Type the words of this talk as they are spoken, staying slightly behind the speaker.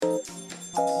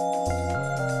You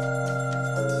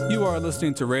are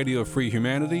listening to Radio Free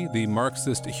Humanity, the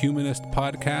Marxist Humanist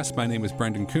podcast. My name is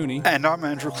Brendan Cooney. And I'm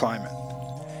Andrew Kleiman.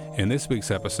 In this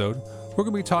week's episode, we're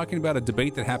going to be talking about a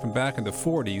debate that happened back in the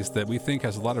 40s that we think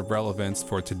has a lot of relevance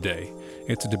for today.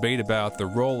 It's a debate about the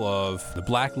role of the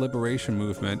Black liberation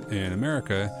movement in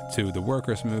America to the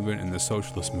workers' movement and the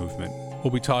socialist movement.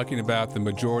 We'll be talking about the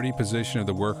majority position of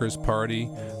the Workers' Party,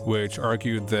 which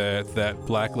argued that that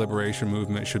Black liberation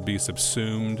movement should be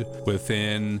subsumed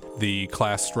within the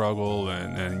class struggle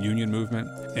and union movement,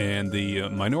 and the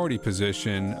minority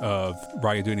position of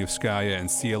Ryadunievskaya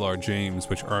and C.L.R. James,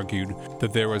 which argued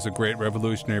that there was a great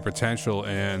revolutionary potential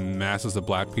and masses of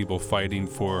black people fighting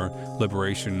for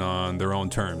liberation on their own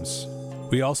terms.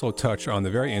 We also touch on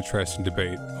the very interesting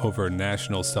debate over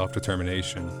national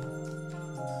self-determination.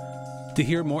 To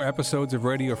hear more episodes of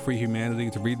Radio Free Humanity,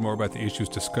 to read more about the issues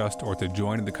discussed, or to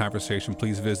join in the conversation,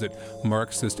 please visit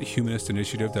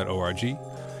MarxistHumanistInitiative.org.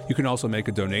 You can also make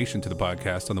a donation to the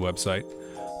podcast on the website.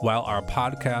 While our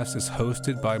podcast is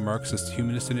hosted by Marxist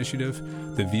Humanist Initiative,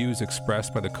 the views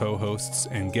expressed by the co-hosts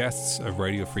and guests of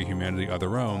Radio Free Humanity are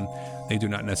their own. They do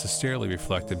not necessarily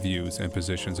reflect the views and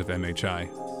positions of MHI.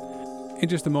 In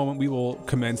just a moment, we will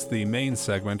commence the main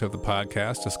segment of the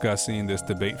podcast discussing this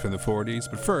debate from the 40s.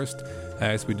 But first,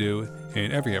 as we do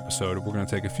in every episode, we're going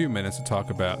to take a few minutes to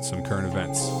talk about some current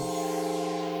events.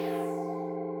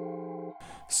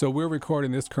 So we're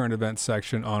recording this current events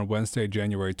section on Wednesday,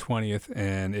 January 20th,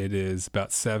 and it is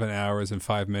about 7 hours and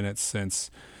 5 minutes since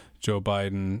Joe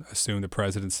Biden assumed the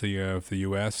presidency of the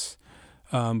U.S.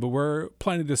 But we're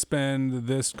planning to spend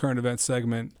this current events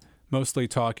segment mostly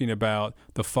talking about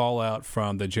the fallout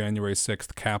from the January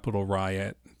 6th Capitol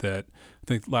riot that I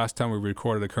think last time we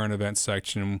recorded the current events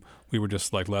section, we were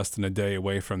just like less than a day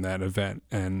away from that event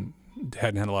and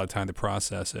hadn't had a lot of time to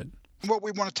process it. What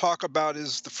we want to talk about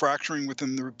is the fracturing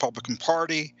within the Republican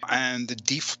Party and the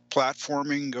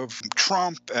deplatforming of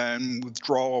Trump and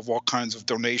withdrawal of all kinds of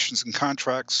donations and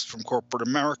contracts from corporate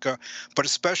America, but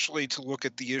especially to look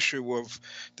at the issue of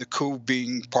the coup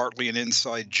being partly an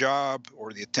inside job,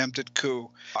 or the attempted coup,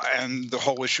 and the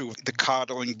whole issue of the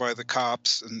coddling by the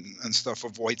cops and stuff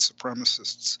of white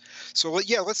supremacists. So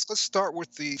let's start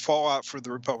with the fallout for the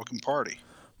Republican Party.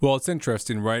 Well, it's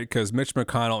interesting, right? Because Mitch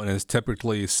McConnell, in his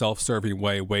typically self-serving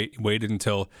way, waited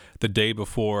until the day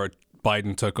before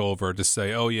Biden took over to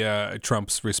say, oh, yeah,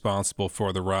 Trump's responsible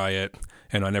for the riot,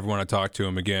 and I never want to talk to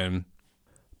him again.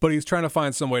 But he's trying to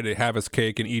find some way to have his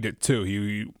cake and eat it, too.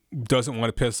 He doesn't want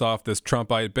to piss off this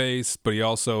Trumpite base, but he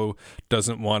also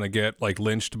doesn't want to get,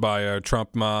 lynched by a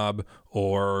Trump mob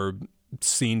or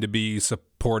seen to be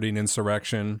supporting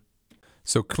insurrection.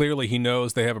 So clearly he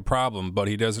knows they have a problem, but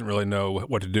he doesn't really know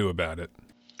what to do about it.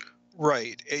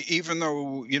 Right. Even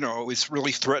though, it's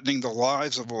really threatening the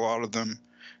lives of a lot of them.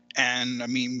 And I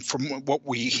mean, from what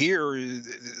we hear,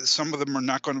 some of them are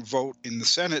not going to vote in the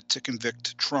Senate to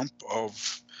convict Trump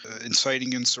of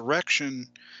inciting insurrection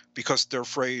because they're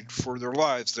afraid for their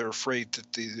lives. They're afraid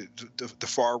that the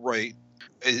far right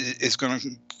is going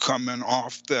to come and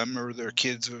off them or their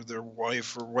kids or their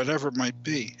wife or whatever it might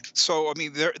be. So I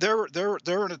mean, they're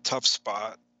in a tough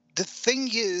spot. The thing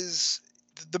is,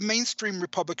 the mainstream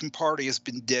Republican Party has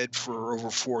been dead for over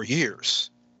 4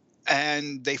 years,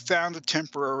 and they found a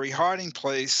temporary hiding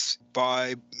place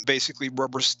by basically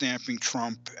rubber stamping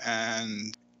Trump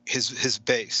and his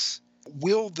base.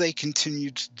 Will they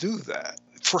continue to do that?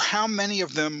 For how many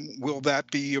of them will that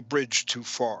be a bridge too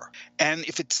far? And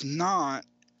if it's not,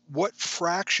 what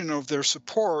fraction of their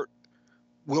support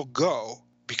will go?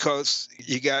 Because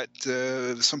you got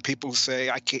some people who say,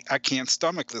 I can't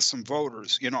stomach this, some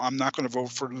voters. I'm not going to vote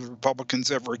for the Republicans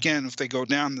ever again if they go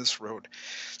down this road.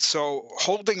 So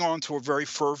holding on to a very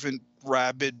fervent,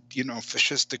 rabid,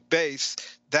 fascistic base,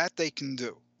 that they can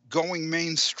do. Going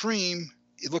mainstream,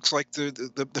 it looks like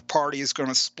the party is going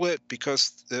to split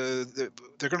because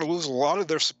they're going to lose a lot of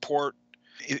their support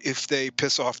if they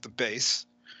piss off the base.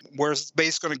 Where's the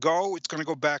base going to go? It's going to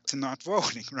go back to not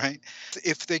voting, right?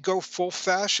 If they go full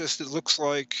fascist, it looks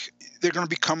like they're going to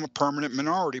become a permanent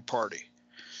minority party.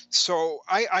 So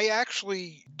I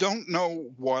actually don't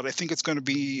know what. I think it's going to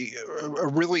be a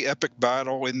really epic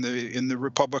battle in the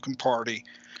Republican Party.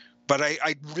 But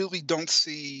I really don't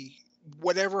see,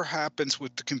 whatever happens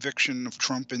with the conviction of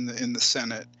Trump in the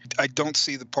Senate, I don't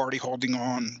see the party holding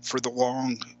on for the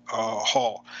long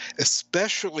haul,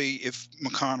 especially if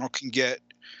McConnell can get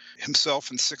himself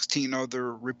and 16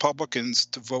 other Republicans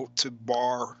to vote to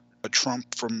bar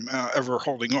Trump from ever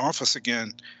holding office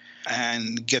again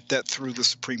and get that through the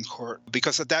Supreme Court.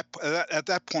 Because at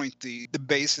that point, the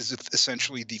base is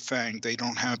essentially defanged. They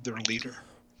don't have their leader.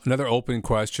 Another open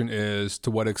question is to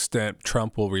what extent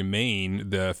Trump will remain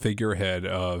the figurehead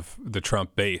of the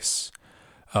Trump base.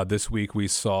 This week we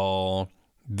saw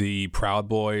the Proud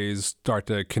Boys start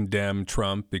to condemn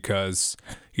Trump because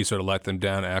he sort of let them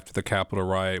down after the Capitol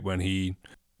riot when he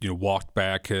walked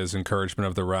back his encouragement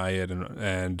of the riot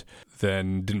and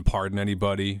then didn't pardon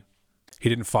anybody. He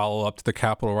didn't follow up to the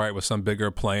Capitol riot with some bigger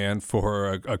plan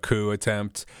for a coup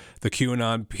attempt. The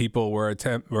QAnon people were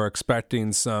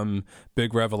expecting some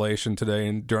big revelation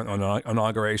today during on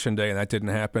Inauguration Day, and that didn't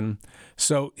happen.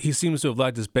 So he seems to have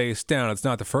let his base down. It's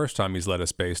not the first time he's let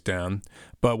his base down,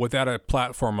 but without a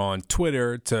platform on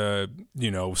Twitter to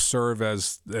serve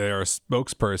as their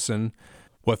spokesperson,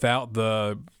 without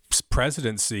the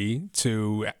presidency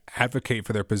to advocate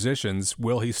for their positions,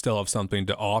 will he still have something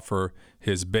to offer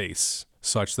his base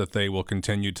such that they will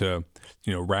continue to,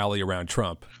 rally around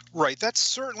Trump? Right. That's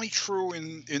certainly true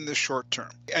in the short term.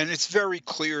 And it's very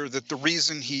clear that the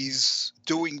reason he's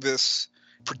doing this,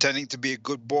 pretending to be a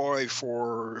good boy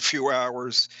for a few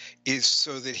hours, is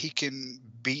so that he can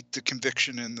beat the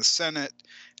conviction in the Senate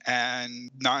and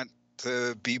not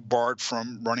to be barred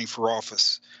from running for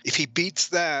office. If he beats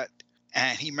that,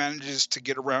 and he manages to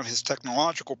get around his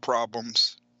technological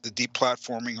problems, the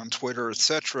deplatforming on Twitter,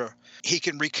 etc., he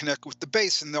can reconnect with the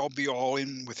base and they'll be all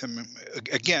in with him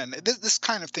again. This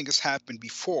kind of thing has happened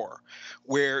before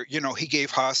where, he gave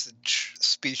hostage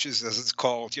speeches, as it's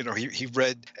called. He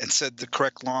read and said the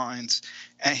correct lines.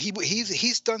 And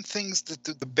he's done things that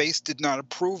the base did not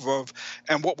approve of.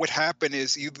 And what would happen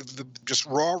is either the just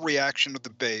raw reaction of the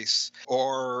base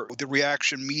or the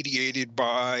reaction mediated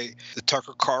by the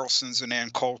Tucker Carlsons and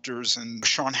Ann Coulters and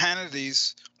Sean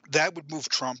Hannity's, that would move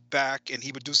Trump back and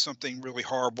he would do something really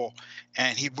horrible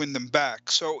and he'd win them back.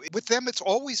 So with them, it's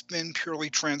always been purely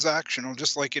transactional,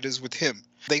 just like it is with him.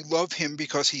 They love him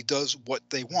because he does what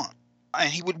they want. And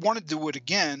he would want to do it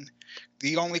again.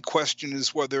 The only question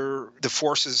is whether the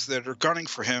forces that are gunning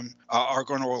for him are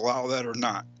going to allow that or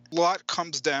not. A lot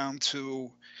comes down to,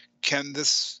 can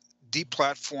this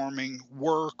deplatforming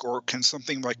work, or can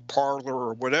something like Parler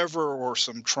or whatever, or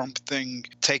some Trump thing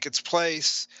take its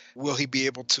place? Will he be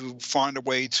able to find a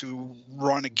way to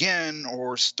run again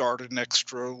or start an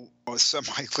extra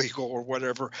semi-legal or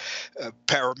whatever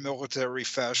paramilitary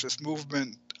fascist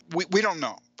movement? We don't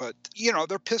know, but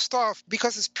they're pissed off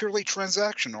because it's purely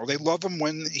transactional. They love him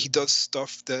when he does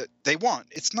stuff that they want.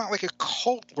 It's not like a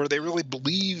cult where they really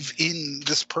believe in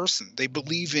this person. They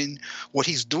believe in what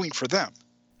he's doing for them.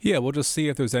 Yeah, we'll just see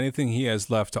if there's anything he has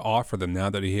left to offer them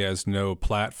now that he has no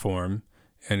platform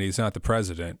and he's not the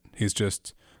president. He's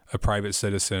just a private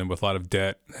citizen with a lot of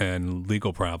debt and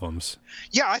legal problems.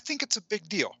 Yeah, I think it's a big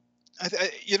deal.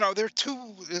 There are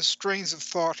two strains of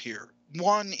thought here.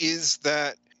 One is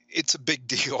that it's a big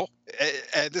deal,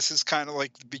 and this is kind of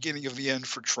like the beginning of the end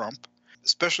for Trump,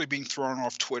 especially being thrown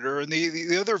off Twitter. And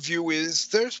the other view is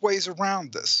there's ways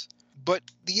around this. But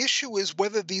the issue is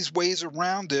whether these ways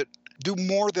around it do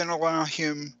more than allow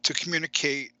him to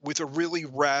communicate with a really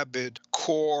rabid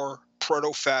core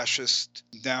proto-fascist,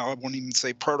 now I won't even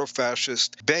say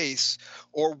proto-fascist base,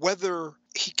 or whether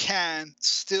he can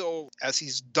still, as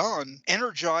he's done,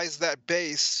 energize that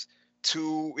base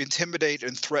to intimidate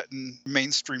and threaten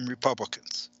mainstream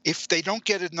Republicans. If they don't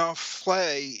get enough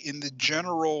play in the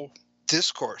general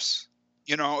discourse,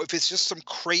 if it's just some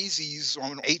crazies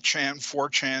on 8chan,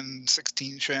 4chan,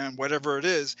 16chan, whatever it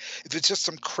is, if it's just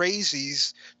some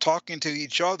crazies talking to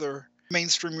each other,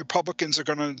 mainstream Republicans are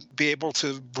going to be able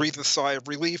to breathe a sigh of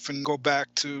relief and go back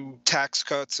to tax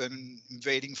cuts and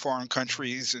invading foreign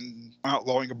countries and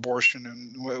outlawing abortion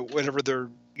and whatever their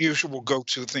usual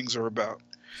go-to things are about.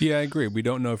 Yeah, I agree. We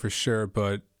don't know for sure,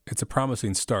 but it's a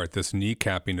promising start, this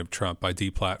kneecapping of Trump by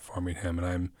deplatforming him,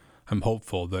 and I'm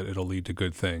hopeful that it'll lead to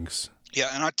good things. Yeah,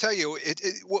 and I tell you,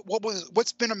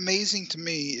 what's been amazing to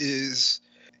me is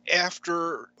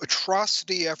after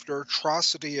atrocity after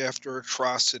atrocity after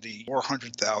atrocity,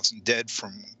 400,000 dead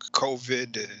from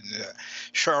COVID and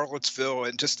Charlottesville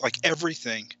and just like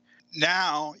everything.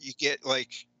 Now you get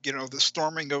the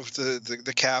storming of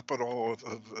the Capitol,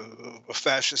 of a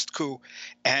fascist coup,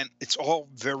 and it's all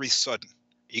very sudden.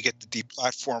 You get the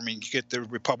deplatforming, you get the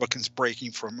Republicans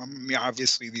breaking from them. I mean,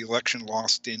 obviously, the election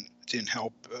loss didn't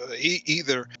help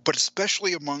either, but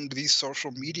especially among these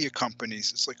social media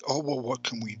companies, it's like, oh, well, what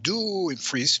can we do in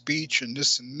free speech and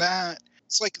this and that?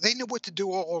 It's like they knew what to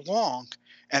do all along,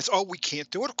 and it's, oh, we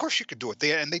can't do it. Of course, you could do it.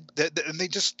 They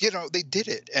just, they did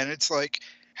it, and it's like,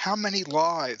 how many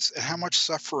lives and how much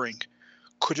suffering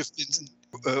could have been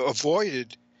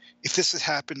avoided if this had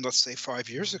happened, let's say, 5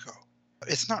 years ago?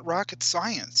 It's not rocket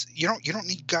science. You don't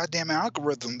need goddamn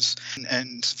algorithms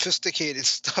and sophisticated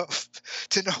stuff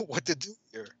to know what to do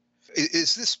here.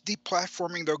 Is this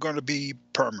deplatforming though going to be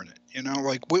permanent?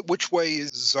 Like which way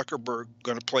is Zuckerberg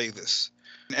going to play this?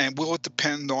 And will it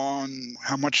depend on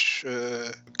how much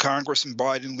Congress and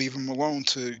Biden leave him alone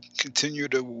to continue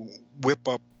to whip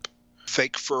up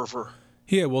fake fervor?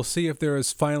 Yeah, we'll see if there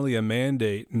is finally a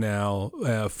mandate now,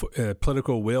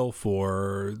 political will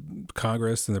for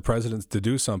Congress and the presidents to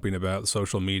do something about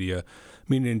social media. I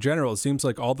mean, in general, it seems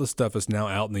like all this stuff is now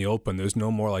out in the open. There's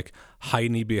no more like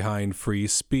hiding behind free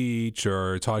speech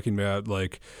or talking about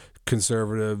like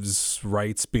conservatives'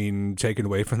 rights being taken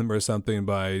away from them or something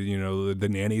by, the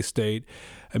nanny state.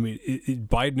 I mean,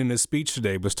 Biden in his speech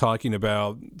today was talking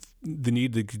about the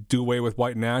need to do away with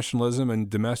white nationalism and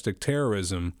domestic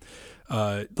terrorism.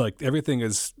 Like everything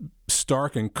is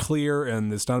stark and clear,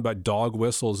 and it's not about dog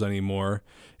whistles anymore.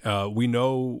 We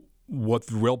know what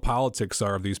the real politics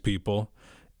are of these people,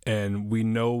 and we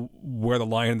know where the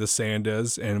line in the sand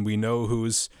is, and we know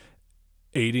who's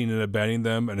aiding and abetting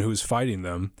them and who's fighting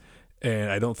them.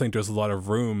 And I don't think there's a lot of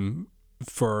room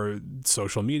for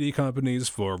social media companies,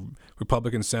 for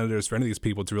Republican senators, for any of these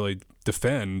people to really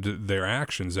defend their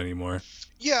actions anymore.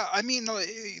 Yeah, I mean,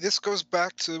 this goes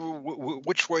back to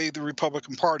which way the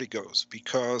Republican Party goes,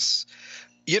 because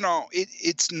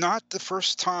it's not the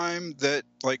first time that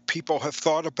like people have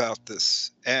thought about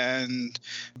this. And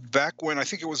back when I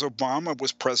think it was Obama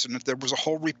was president, there was a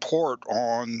whole report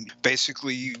on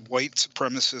basically white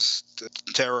supremacist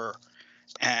terror.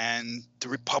 And the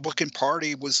Republican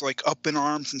Party was like up in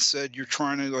arms and said, you're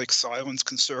trying to like silence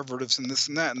conservatives and this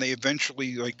and that. And they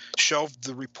eventually like shelved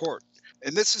the report.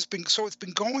 And it's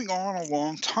been going on a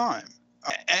long time.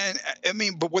 And I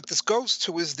mean, but what this goes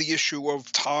to is the issue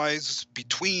of ties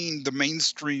between the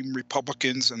mainstream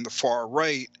Republicans and the far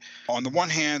right. On the one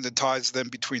hand, the ties then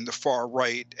between the far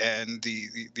right and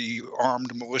the armed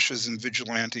militias and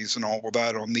vigilantes and all of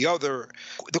that on the other.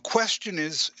 The question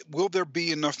is, will there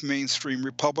be enough mainstream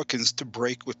Republicans to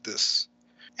break with this?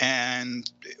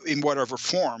 And in whatever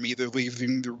form, either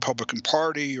leaving the Republican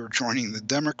Party or joining the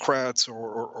Democrats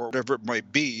or whatever it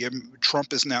might be. And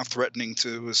Trump is now threatening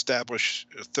to establish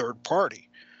a third party.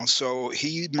 So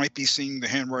he might be seeing the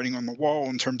handwriting on the wall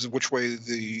in terms of which way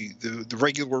the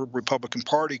regular Republican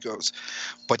Party goes.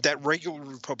 But that regular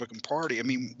Republican Party, I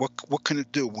mean, what can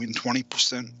it do? Win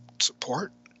 20%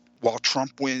 support? While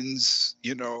Trump wins,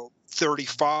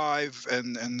 35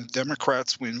 and the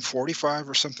Democrats win 45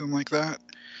 or something like that.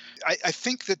 I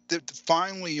think that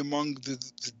finally among the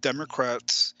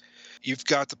Democrats, you've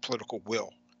got the political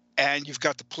will and you've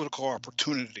got the political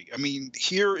opportunity. I mean,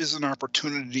 here is an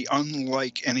opportunity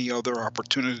unlike any other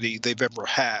opportunity they've ever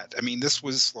had. I mean, this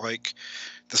was like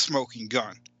the smoking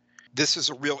gun. This is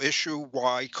a real issue.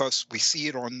 Why? Because we see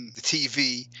it on the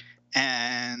TV.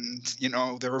 And,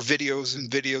 there are videos and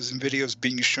videos and videos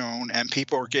being shown, and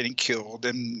people are getting killed,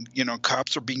 and,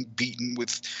 cops are being beaten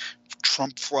with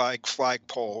Trump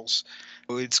flagpoles.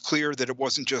 It's clear that it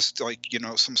wasn't just like,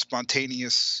 some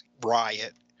spontaneous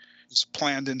riot. It's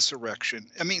planned insurrection.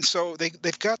 I mean, so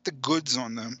they've got the goods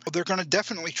on them. They're going to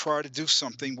definitely try to do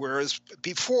something, whereas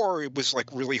before it was like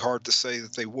really hard to say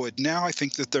that they would. Now I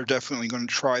think that they're definitely going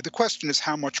to try. The question is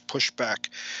how much pushback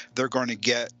they're going to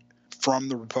get from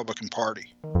the Republican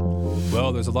Party.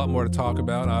 Well, there's a lot more to talk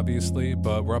about, obviously,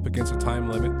 but we're up against a time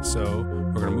limit, so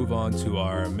we're going to move on to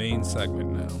our main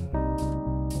segment now.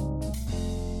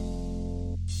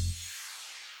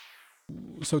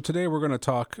 So today we're going to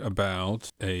talk about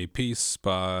a piece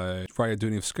by Raya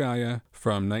Dunayevskaya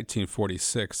from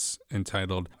 1946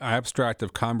 entitled Abstract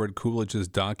of Comrade Coolidge's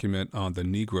Document on the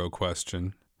Negro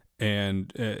Question.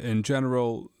 And in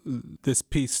general, this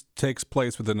piece takes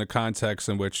place within a context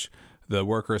in which the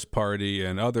Workers' Party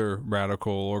and other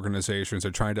radical organizations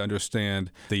are trying to understand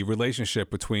the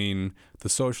relationship between the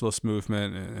socialist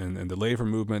movement and the labor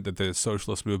movement that the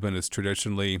socialist movement is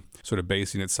traditionally sort of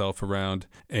basing itself around,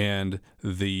 and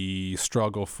the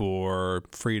struggle for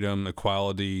freedom,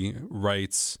 equality,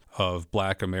 rights of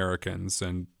Black Americans,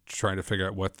 and trying to figure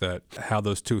out how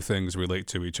those two things relate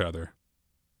to each other.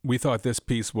 We thought this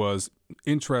piece was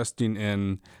interesting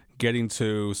in getting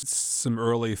to some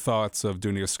early thoughts of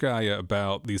Dunayevskaya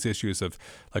about these issues of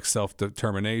like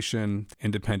self-determination,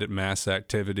 independent mass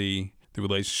activity, the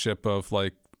relationship of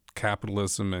like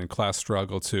capitalism and class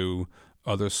struggle to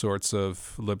other sorts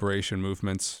of liberation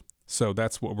movements. So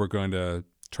that's what we're going to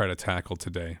try to tackle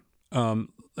today.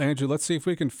 Andrew, let's see if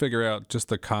we can figure out just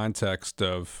the context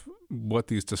of what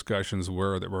these discussions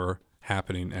were that were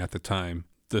happening at the time.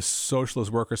 The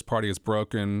Socialist Workers' Party has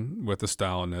broken with the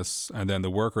Stalinists, and then the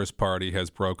Workers' Party has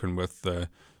broken with the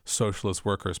Socialist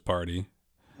Workers' Party.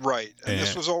 Right. And this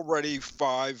And was already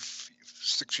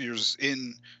 6 years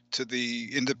in to the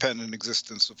independent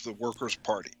existence of the Workers'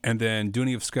 Party. And then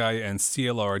Dunievskaya and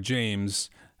CLR James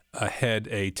had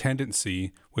a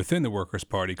tendency within the Workers'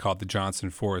 Party called the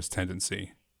Johnson-Forrest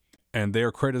tendency. And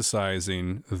they're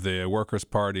criticizing the Workers'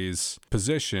 Party's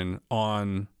position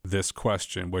on this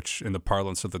question, which in the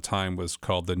parlance of the time was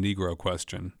called the Negro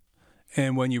question.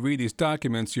 And when you read these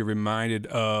documents, you're reminded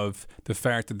of the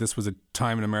fact that this was a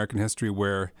time in American history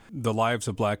where the lives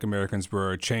of Black Americans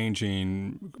were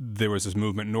changing. There was this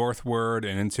movement northward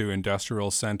and into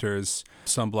industrial centers.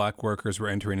 Some Black workers were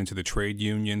entering into the trade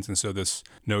unions. And so this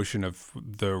notion of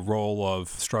the role of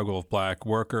struggle of Black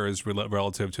workers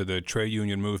relative to the trade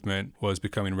union movement was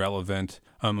becoming relevant.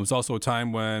 It was also a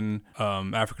time when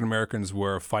African Americans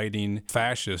were fighting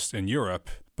fascists in Europe,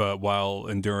 but while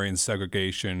enduring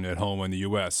segregation at home in the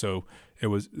U.S. So it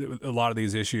was a lot of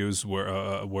these issues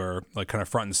were like kind of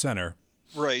front and center.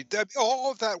 Right.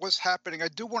 All of that was happening. I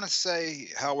do want to say,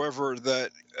 however, that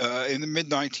in the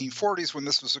mid-1940s, when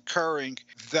this was occurring,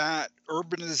 that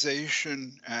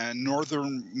urbanization and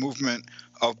northern movement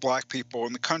of Black people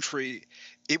in the country,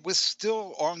 it was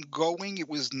still ongoing. It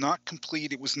was not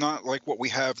complete. It was not like what we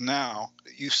have now.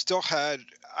 You still had,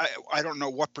 I don't know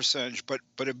what percentage, but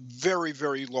a very,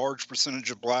 very large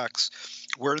percentage of Blacks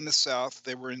were in the South.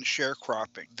 They were in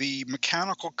sharecropping. The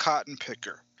mechanical cotton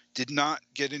picker did not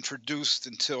get introduced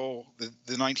until the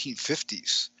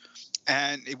 1950s.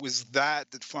 And it was that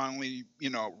finally,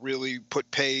 really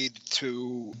put paid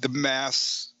to the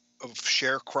mass of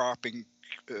sharecropping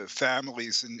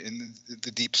families in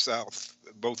the Deep South,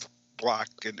 both Black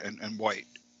and white.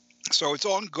 So it's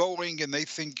ongoing, and they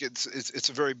think it's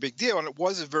a very big deal, and it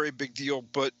was a very big deal,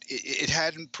 but it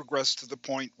hadn't progressed to the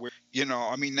point where,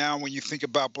 now when you think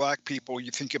about Black people,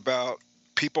 you think about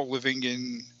people living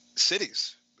in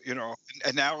cities.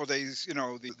 And nowadays,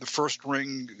 the first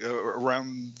ring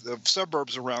around the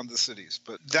suburbs around the cities,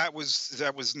 but that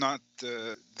was not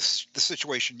the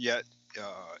situation yet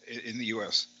in the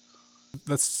U.S.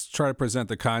 Let's try to present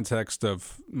the context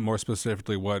of more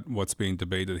specifically what's being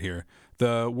debated here.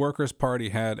 The Workers' Party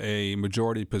had a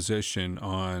majority position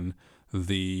on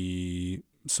the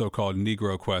so-called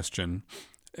Negro question,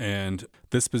 and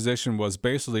this position was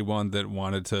basically one that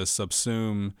wanted to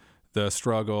subsume the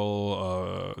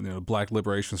struggle, Black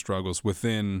liberation struggles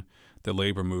within the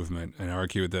labor movement, and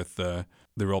argued that the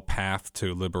real path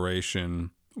to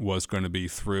liberation was going to be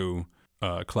through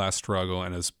class struggle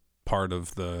and as part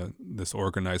of this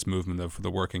organized movement of the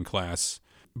working class.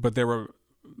 But there were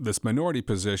this minority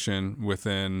position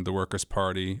within the Workers'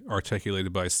 Party,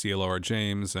 articulated by CLR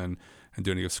James and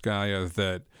Dunievskaya,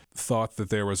 that thought that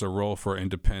there was a role for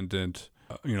independent,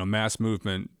 mass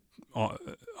movement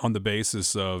on the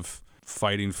basis of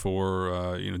fighting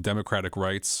for democratic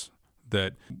rights,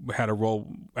 that had a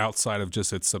role outside of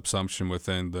just its subsumption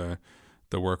within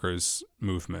the workers'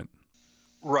 movement.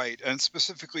 Right, and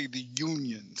specifically the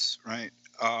unions, right?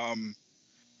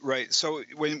 Right. So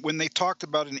when they talked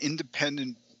about an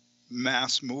independent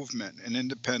mass movement, an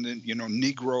independent,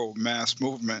 Negro mass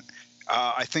movement,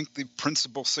 I think the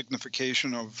principal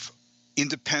signification of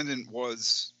independent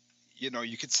was,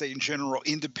 you could say in general,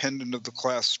 independent of the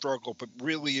class struggle, but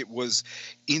really it was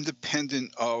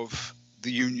independent of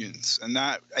the unions. And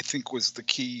that, I think, was the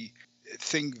key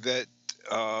thing that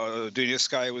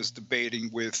Dunievskaya was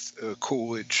debating with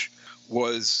Coolidge,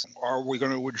 was, are we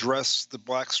going to address the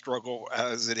Black struggle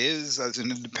as it is, as an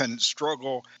independent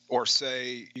struggle, or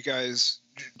say, you guys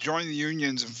join the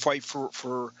unions and fight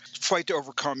to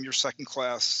overcome your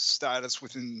second-class status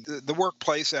within the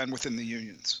workplace and within the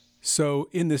unions? So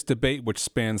in this debate, which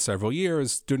spans several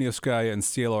years, Dunievskaya and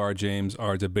CLR James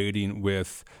are debating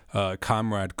with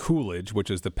Comrade Coolidge, which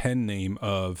is the pen name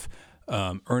of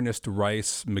Ernest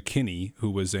Rice McKinney,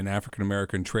 who was an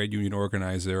African-American trade union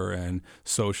organizer and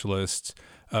socialist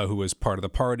who was part of the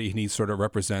party, and he sort of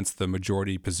represents the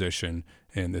majority position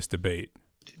in this debate.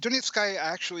 Dunievskaya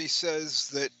actually says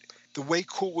that the way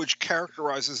Coolidge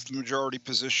characterizes the majority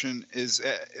position is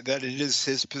that it is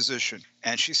his position.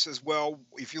 And she says, well,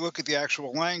 if you look at the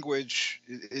actual language,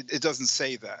 it doesn't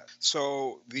say that.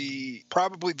 So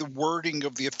probably the wording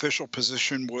of the official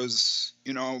position was,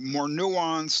 more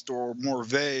nuanced or more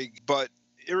vague. But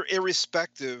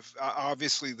irrespective,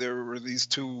 obviously there were these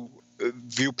two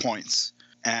viewpoints.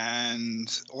 And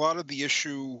a lot of the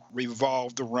issue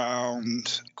revolved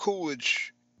around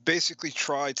Coolidge basically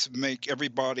tried to make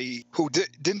everybody who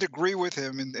didn't agree with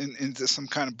him into some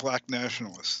kind of Black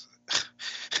nationalist.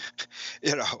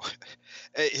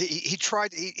 He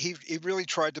really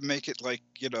tried to make it like,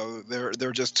 there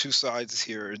are just two sides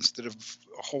here instead of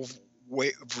a whole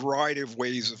variety of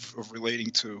ways of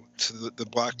relating to the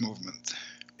Black movement.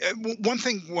 One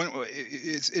thing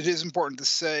it is important to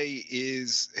say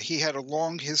is he had a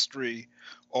long history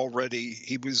already.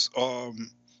 He was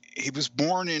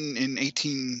born in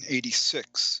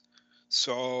 1886,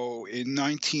 so in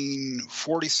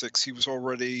 1946 he was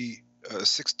already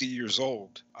 60 years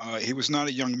old. He was not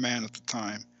a young man at the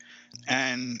time,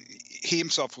 and he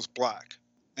himself was Black.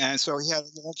 And so he had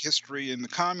a long history in the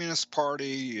Communist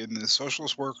Party, in the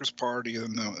Socialist Workers' Party,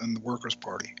 and the Workers'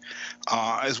 Party,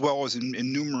 as well as in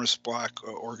numerous Black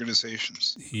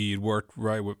organizations. He worked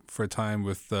for a time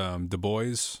with Du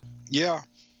Bois. Yeah.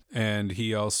 And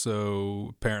he also,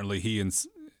 apparently he and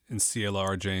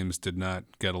CLR James did not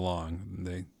get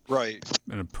along. Right.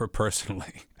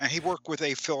 Personally. And he worked with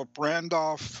A. Philip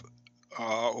Randolph,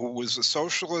 who was a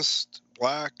socialist,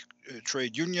 Black,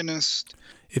 trade unionist.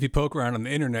 If you poke around on the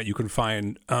internet, you can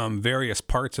find various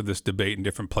parts of this debate in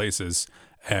different places,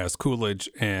 as Coolidge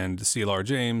and CLR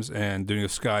James and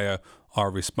Dunevskaya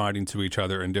are responding to each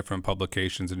other in different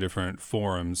publications and different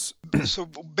forums. So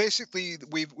basically,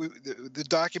 the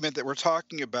document that we're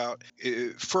talking about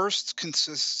first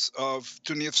consists of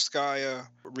Dunevskaya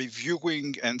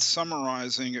reviewing and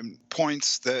summarizing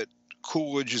points that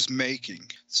Coolidge is making.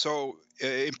 So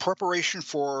in preparation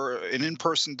for an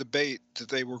in-person debate that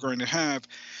they were going to have,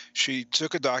 she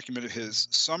took a document of his,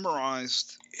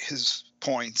 summarized his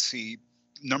points. He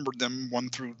numbered them 1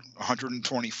 through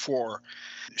 124.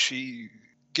 She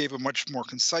gave a much more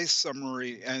concise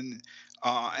summary, and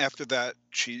after that,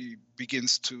 she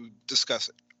begins to discuss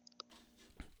it.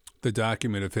 The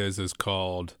document of his is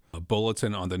called A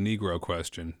Bulletin on the Negro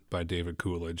Question by David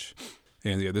Coolidge.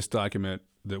 And this document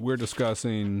that we're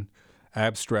discussing,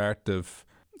 abstract of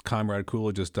Comrade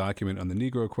Coolidge's document on the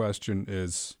Negro question,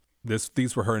 is this.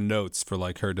 These were her notes for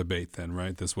her debate then,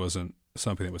 right? This wasn't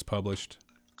something that was published?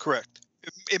 Correct.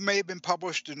 It may have been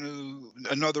published in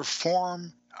another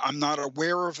form. I'm not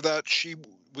aware of that. She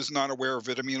was not aware of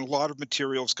it. I mean, a lot of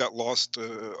materials got lost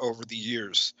over the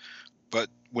years. But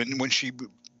when she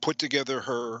put together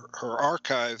her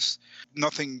archives,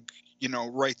 nothing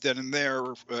right then and there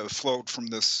flowed from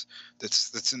this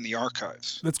that's in the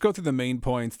archives. Let's go through the main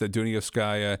points that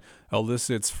Dunevskaya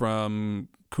elicits from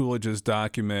Coolidge's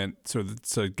document,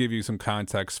 so give you some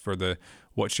context for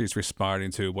what she's responding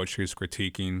to, what she's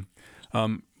critiquing.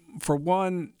 For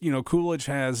one, Coolidge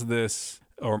has this,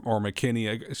 or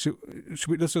McKinney.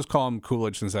 Let's just call him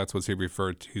Coolidge, since that's what he's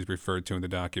referred to in the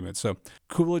document. So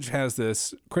Coolidge has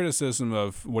this criticism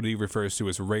of what he refers to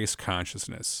as race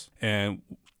consciousness, and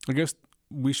I guess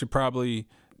we should probably,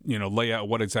 lay out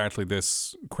what exactly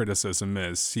this criticism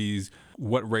is.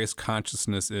 What race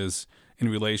consciousness is in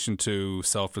relation to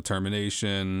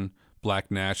self-determination,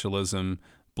 Black nationalism,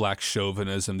 Black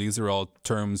chauvinism. These are all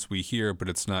terms we hear, but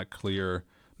it's not clear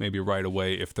maybe right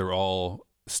away if they're all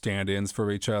stand-ins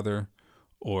for each other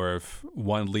or if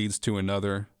one leads to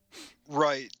another.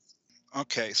 Right.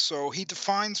 Okay. So he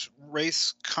defines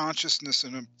race consciousness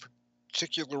in a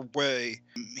particular way.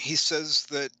 He says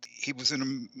that he was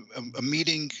in a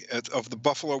meeting of the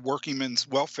Buffalo Workingmen's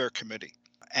Welfare Committee,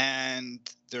 and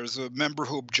there's a member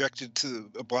who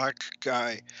a Black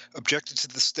guy objected to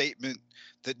the statement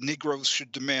that Negroes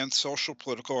should demand social,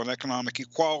 political, and economic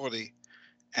equality.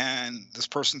 And this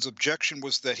person's objection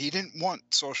was that he didn't want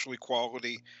social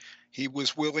equality. He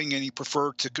was willing and he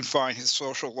preferred to confine his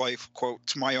social life, quote,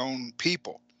 to my own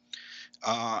people.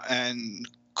 And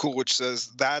Coolidge says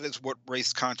that is what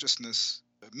race consciousness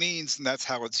means, and that's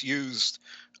how it's used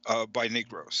by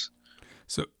Negroes.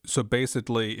 So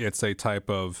basically, it's a type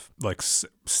of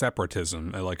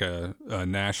separatism, like a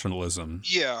nationalism.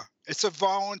 Yeah, it's a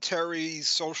voluntary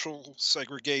social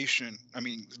segregation. I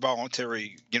mean,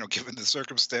 voluntary, given the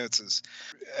circumstances,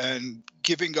 and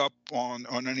giving up on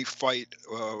any fight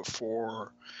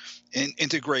for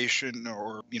integration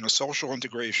or social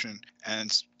integration,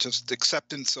 and just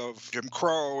acceptance of Jim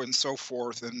Crow and so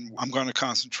forth. And we're going to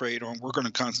concentrate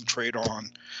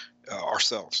on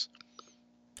ourselves.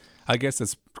 I guess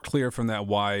it's clear from that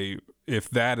why, if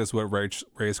that is what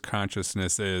race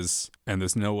consciousness is, and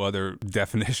there's no other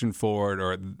definition for it,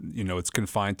 or it's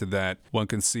confined to that, one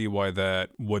can see why that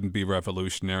wouldn't be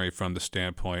revolutionary from the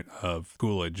standpoint of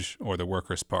Coolidge or the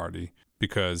Workers' Party,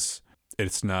 because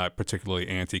it's not particularly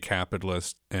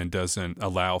anti-capitalist and doesn't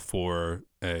allow for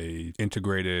a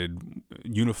integrated,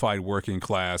 unified working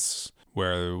class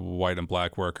where white and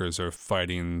Black workers are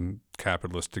fighting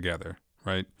capitalists together.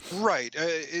 Right. Right.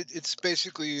 It's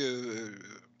basically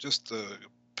just a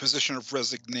position of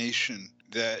resignation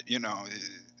that,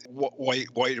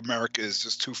 white America is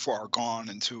just too far gone,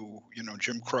 and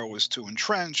Jim Crow is too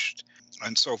entrenched,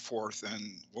 and so forth.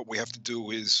 And what we have to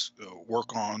do is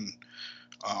work on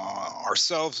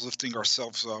ourselves, lifting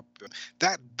ourselves up.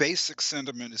 That basic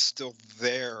sentiment is still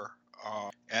there,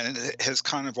 and it has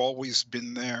kind of always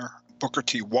been there. Booker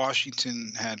T.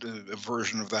 Washington had a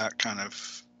version of that kind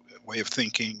of way of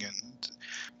thinking,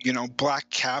 and black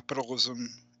capitalism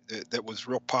that was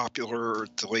real popular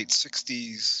at the late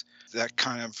 60s, that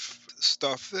kind of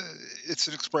stuff. It's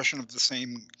an expression of the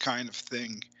same kind of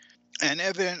thing. And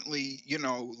evidently,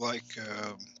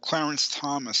 Clarence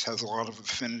Thomas has a lot of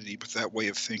affinity with that way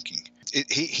of thinking.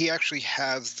 He actually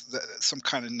has some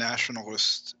kind of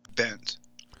nationalist bent.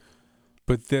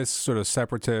 But this sort of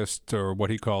separatist, or what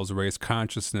he calls race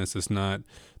consciousness, is not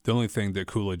the only thing that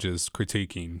Coolidge is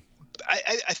critiquing.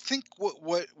 I think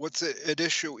what's at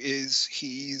issue is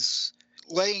he's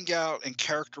laying out and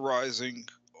characterizing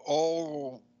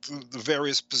all the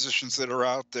various positions that are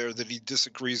out there that he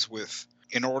disagrees with,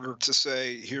 in order to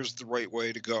say, here's the right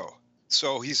way to go.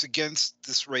 So he's against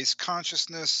this race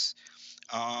consciousness.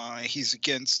 He's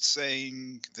against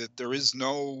saying that there is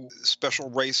no special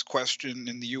race question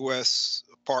in the U.S.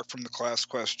 apart from the class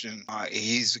question.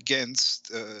 He's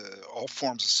against all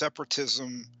forms of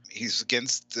separatism. He's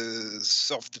against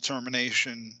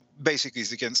self-determination. Basically,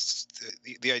 he's against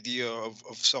the idea of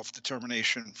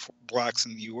self-determination for blacks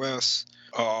in the U.S.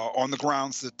 On the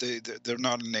grounds that they're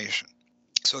not a nation.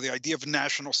 So the idea of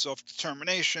national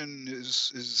self-determination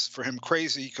is for him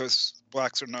crazy, because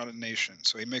blacks are not a nation.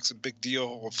 So he makes a big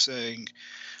deal of saying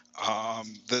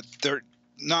that they're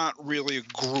not really a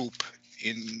group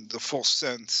in the full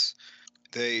sense.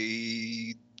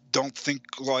 They don't think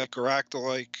alike or act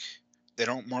alike. They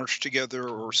don't march together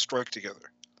or strike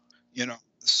together.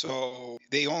 So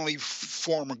they only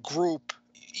form a group.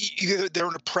 They're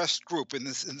an oppressed group in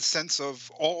the sense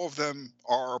of all of them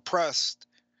are oppressed,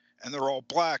 and they're all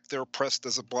black. They're oppressed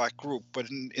as a black group, but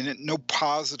in no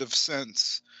positive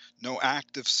sense, no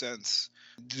active sense,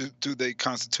 do they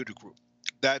constitute a group.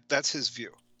 That's his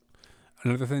view.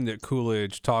 Another thing that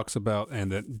Coolidge talks about,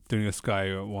 and that this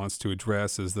guy wants to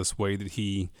address, is this way that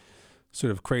he sort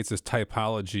of creates this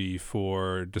typology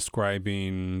for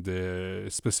describing the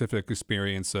specific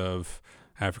experience of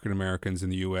African Americans in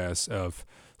the U.S. of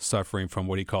suffering from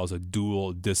what he calls a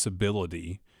dual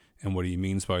disability. And what he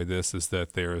means by this is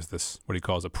that there is this, what he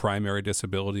calls a primary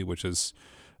disability, which is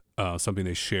something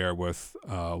they share with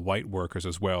white workers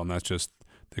as well. And that's just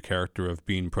the character of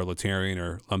being proletarian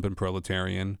or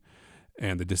lumpenproletarian,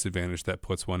 and the disadvantage that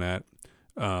puts one at.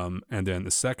 And then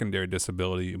the secondary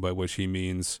disability, by which he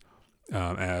means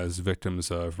as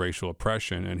victims of racial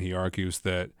oppression. And he argues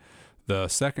that the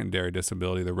secondary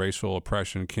disability, the racial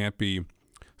oppression, can't be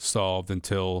solved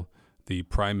until the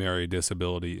primary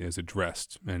disability is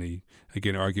addressed. And he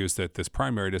again argues that this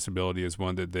primary disability is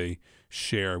one that they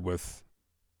share with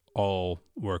all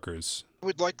workers. I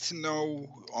would like to know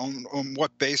on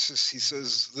what basis he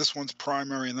says this one's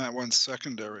primary and that one's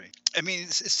secondary. I mean,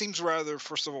 it seems rather,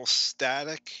 first of all,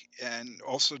 static and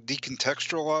also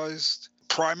decontextualized.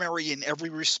 Primary in every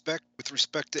respect, with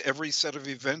respect to every set of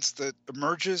events that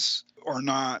emerges, or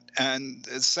not. And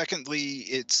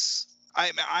secondly,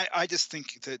 I just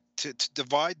think that to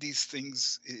divide these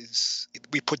things is,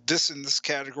 we put this in this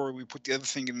category, we put the other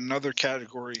thing in another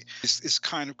category, is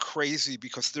kind of crazy,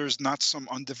 because there's not some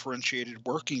undifferentiated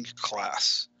working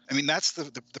class. I mean, that's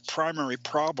the primary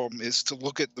problem, is to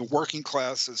look at the working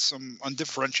class as some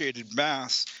undifferentiated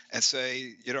mass and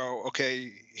say,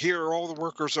 okay, here all the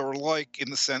workers are alike in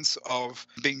the sense of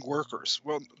being workers.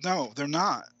 Well, no, they're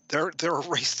not. There are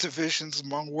race divisions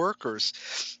among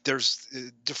workers. There's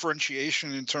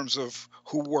differentiation in terms of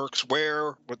who works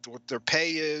where, what their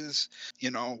pay is,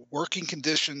 working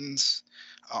conditions,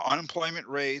 unemployment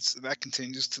rates, and that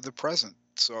continues to the present.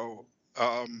 So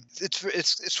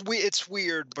it's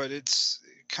weird, but it's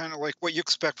kind of like what you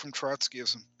expect from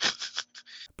Trotskyism.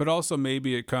 But also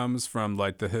maybe it comes from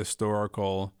like the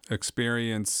historical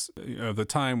experience of the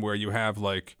time, where you have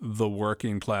like the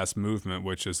working class movement,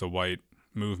 which is a white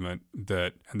movement,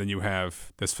 and then you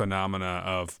have this phenomena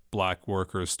of black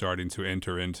workers starting to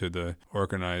enter into the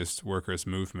organized workers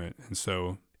movement. And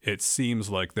so it seems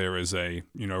like there is a,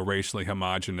 racially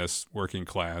homogenous working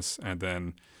class, and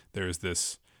then there's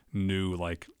this new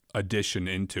like addition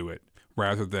into it,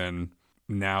 rather than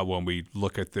now when we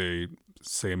look at the,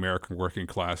 say, American working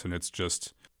class, and it's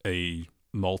just a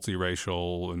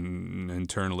multiracial and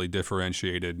internally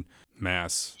differentiated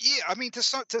mass. Yeah, I mean, to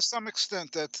some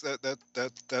extent, that's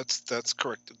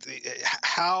correct.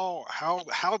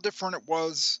 How different it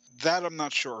was, that I'm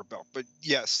not sure about. But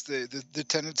yes, the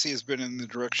tendency has been in the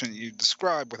direction you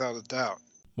described, without a doubt.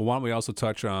 Well, why don't we also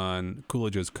touch on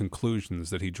Coolidge's conclusions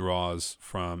that he draws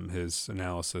from his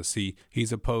analysis?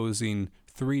 He's opposing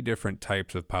three different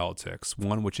types of politics.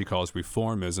 One, which he calls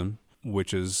reformism,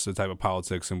 which is a type of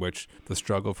politics in which the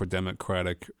struggle for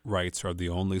democratic rights are the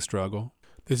only struggle.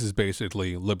 This is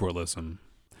basically liberalism.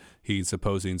 He's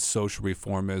opposing social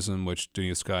reformism, which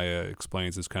Dunyaskaya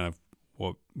explains is kind of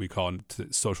what we call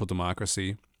social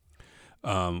democracy,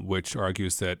 which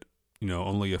argues that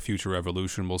only a future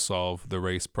revolution will solve the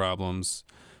race problems.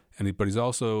 But he's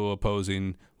also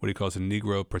opposing what he calls a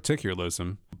Negro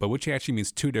particularism, but which actually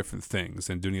means two different things.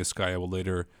 And Dunyaskaya will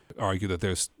later argue that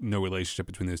there's no relationship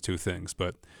between these two things.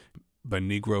 But by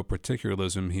Negro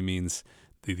particularism, he means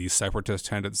these separatist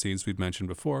tendencies we've mentioned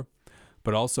before,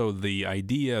 but also the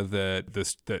idea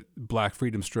that black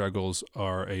freedom struggles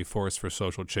are a force for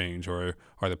social change, or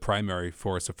are the primary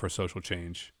force for social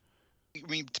change. I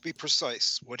mean, to be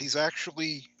precise, what he's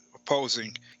actually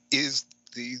opposing is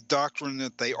the doctrine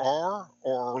that they are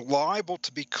or are liable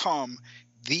to become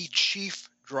the chief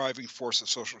driving force of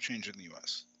social change in the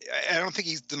U.S. I don't think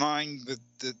he's denying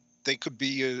that they could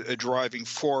be a driving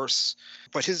force,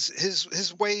 but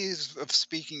his ways of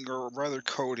speaking are rather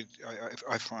coded,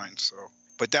 I find so.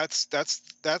 But that's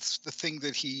the thing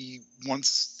that he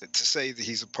wants to say that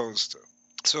he's opposed to.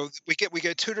 So we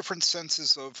get two different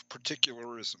senses of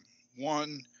particularism.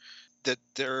 One, that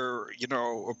they're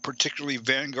a particularly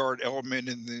vanguard element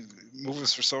in the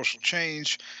movements for social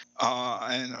change,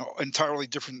 and an entirely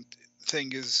different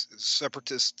thing is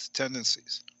separatist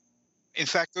tendencies. In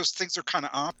fact, those things are kind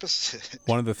of opposite.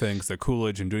 One of the things that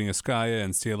Coolidge and Dunyaskaya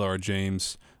and C.L.R.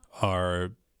 James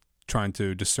are trying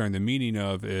to discern the meaning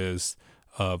of is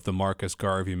of the Marcus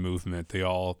Garvey movement. They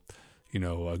all,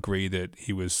 agree that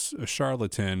he was a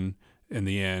charlatan in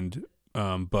the end,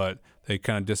 but they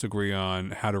kind of disagree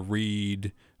on how to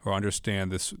read or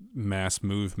understand this mass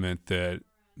movement that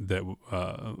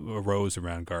arose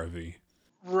around Garvey.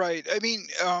 Right. I mean,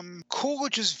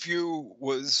 Coolidge's view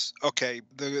was, okay,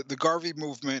 the Garvey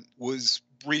movement was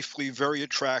briefly very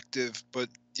attractive, but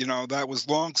that was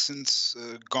long since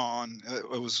gone.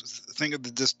 It was a thing of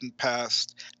the distant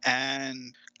past,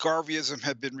 and Garveyism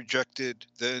had been rejected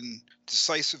then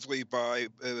decisively by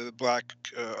Black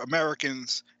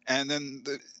Americans. And then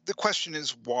the question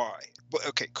is why?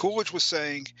 Okay, Coolidge was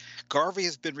saying Garvey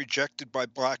has been rejected by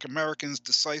Black Americans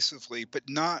decisively, but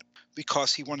not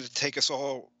because he wanted to take us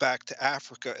all back to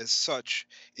Africa as such.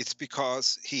 It's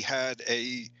because he had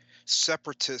a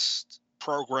separatist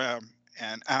program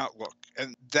and outlook,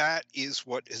 and that is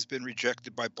what has been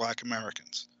rejected by Black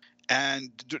Americans. And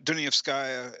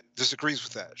Dunyaskaya disagrees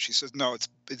with that. She says no,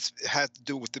 it had to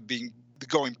do with the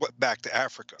going back to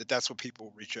Africa, that's what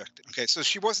people rejected. Okay, so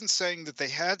she wasn't saying that they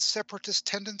had separatist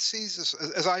tendencies,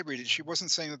 as I read it. She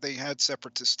wasn't saying that they had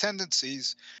separatist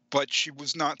tendencies, but she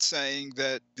was not saying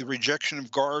that the rejection of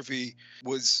Garvey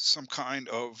was some kind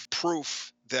of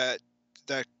proof that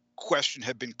that question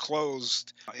had been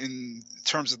closed in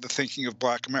terms of the thinking of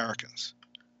Black Americans.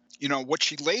 What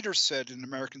she later said in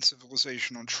American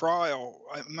Civilization on Trial,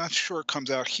 I'm not sure it comes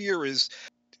out here, is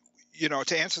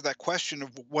to answer that question of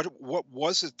what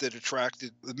was it that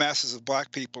attracted the masses of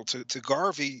Black people to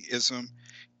Garveyism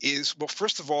is, well,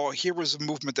 first of all, here was a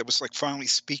movement that was like finally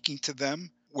speaking to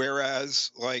them,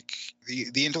 whereas like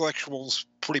the intellectuals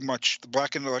the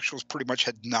Black intellectuals pretty much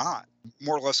had not,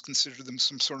 more or less considered them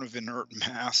some sort of inert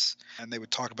mass, and they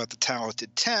would talk about the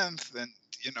talented 10th and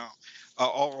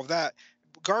all of that.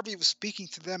 Garvey was speaking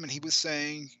to them, and he was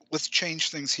saying, let's change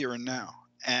things here and now.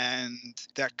 And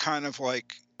that kind of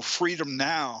like freedom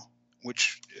now,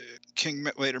 which King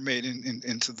later made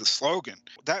into the slogan,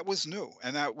 that was new,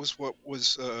 and that was what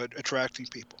was attracting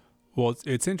people. Well,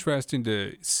 it's interesting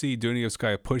to see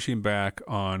Dunyaskaya pushing back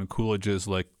on Coolidge's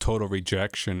like total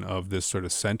rejection of this sort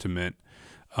of sentiment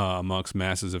amongst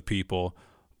masses of people,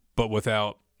 but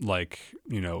without like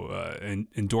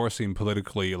endorsing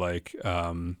politically like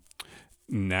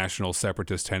national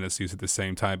separatist tendencies at the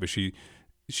same time. But she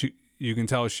you can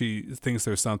tell she thinks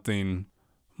there's something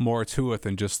more to it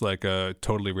than just like a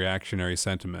totally reactionary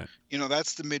sentiment.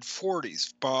 That's the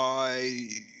mid-40s. By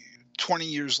 20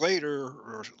 years later,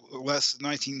 or less,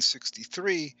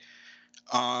 1963,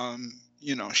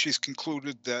 she's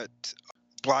concluded that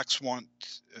Blacks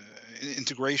want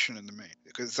integration in the main,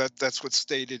 because that's what's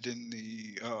stated in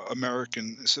the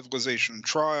American Civilization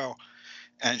Trial.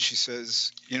 And she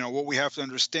says, what we have to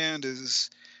understand is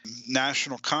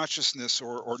national consciousness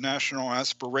or national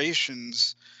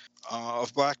aspirations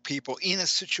of black people in a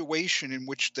situation in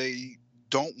which they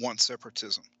don't want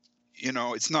separatism.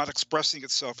 It's not expressing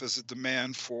itself as a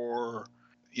demand for,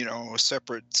 a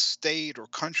separate state or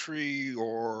country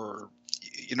or,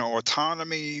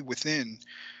 autonomy within.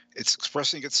 It's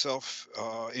expressing itself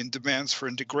in demands for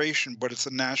integration, but it's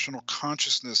a national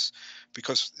consciousness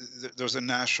because there's a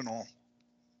national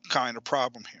kind of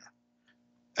problem here.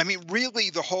 I mean, really,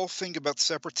 the whole thing about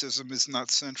separatism is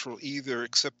not central either,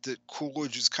 except that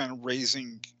Coolidge is kind of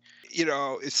raising,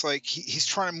 it's like he's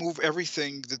trying to move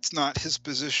everything that's not his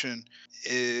position.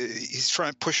 He's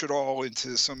trying to push it all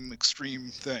into some extreme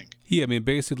thing. Yeah, I mean,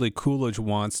 basically, Coolidge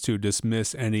wants to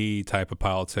dismiss any type of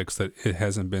politics that it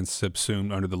hasn't been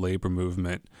subsumed under the labor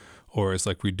movement or is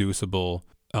like reducible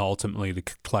ultimately to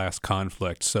class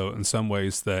conflict. So in some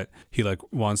ways that he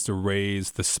wants to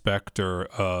raise the specter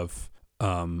of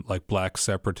black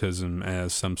separatism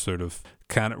as some sort of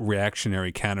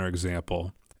reactionary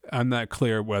counterexample. I'm not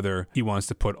clear whether he wants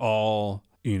to put all,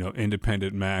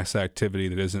 independent mass activity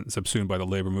that isn't subsumed by the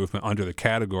labor movement under the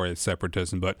category of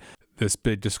separatism, but this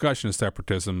big discussion of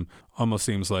separatism almost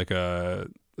seems like a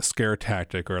scare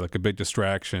tactic or like a big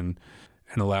distraction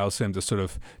and allows him to sort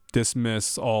of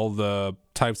dismiss all the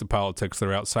types of politics that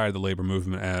are outside of the labor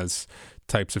movement as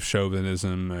types of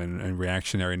chauvinism and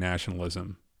reactionary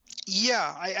nationalism.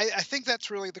 Yeah, I think that's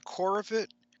really the core of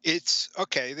it. It's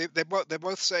okay. They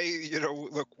both say,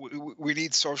 look, we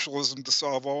need socialism to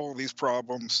solve all of these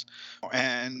problems,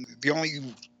 and the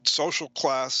only social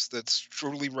class that's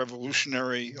truly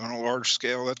revolutionary on a large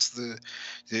scale, that's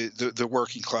the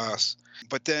working class.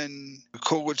 But then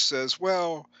Coolidge says,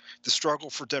 well, the struggle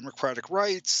for democratic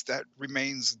rights, that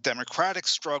remains a democratic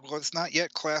struggle. It's not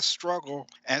yet class struggle.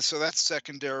 And so that's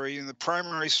secondary. And the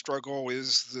primary struggle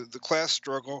is the class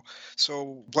struggle.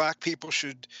 So black people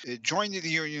should join the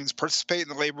unions, participate in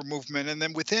the labor movement, and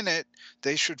then within it,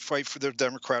 they should fight for their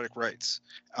democratic rights.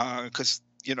 Because,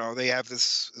 they have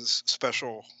this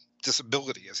special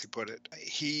disability, as he put it.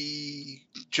 He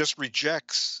just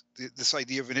rejects this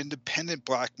idea of an independent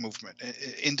black movement,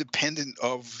 independent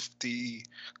of the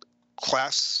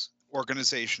class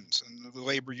organizations and the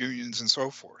labor unions and so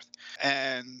forth.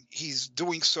 And he's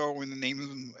doing so in the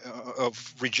name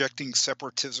of rejecting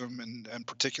separatism and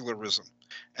particularism.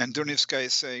 And Dunivsky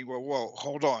is saying, well,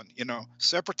 hold on,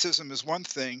 separatism is one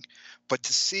thing, but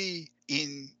to see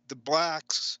in the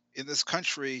blacks in this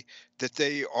country that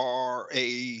they are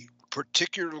a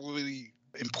particularly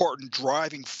important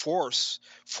driving force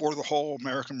for the whole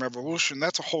American Revolution,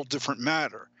 that's a whole different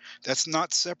matter. That's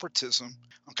not separatism.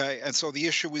 Okay. And so the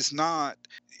issue is not,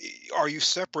 are you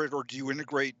separate or do you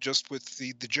integrate just with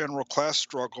the general class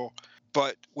struggle?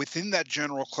 But within that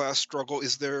general class struggle,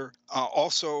 is there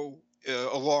also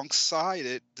alongside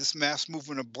it this mass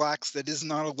movement of blacks that is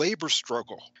not a labor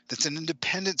struggle, that's an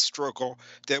independent struggle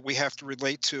that we have to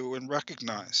relate to and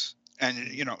recognize? And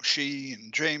she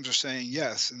and James are saying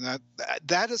yes, and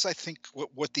that is, I think,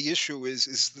 what the issue is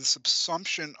the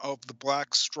subsumption of the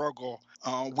black struggle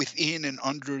within and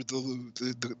under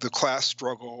the class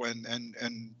struggle and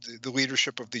the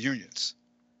leadership of the unions.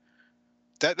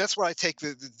 That's what I take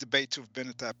the debate to have been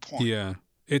at that point. Yeah,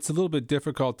 it's a little bit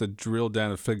difficult to drill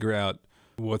down and figure out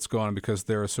what's going on because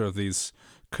there are sort of these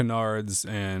canards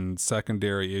and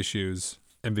secondary issues,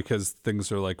 and because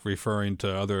things are referring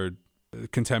to other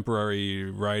contemporary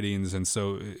writings, and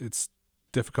so it's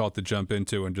difficult to jump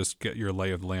into and just get your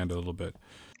lay of the land a little bit.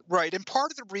 Right, and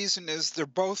part of the reason is they're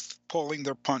both pulling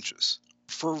their punches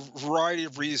for a variety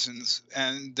of reasons,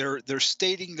 and they're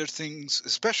stating their things.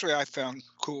 Especially, I found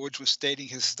Coolidge was stating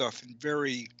his stuff in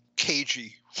very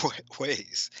cagey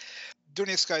ways.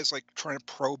 Dunivsky is trying to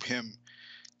probe him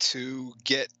to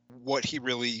get what he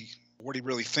really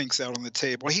thinks out on the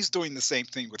table. He's doing the same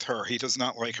thing with her. He does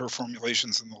not like her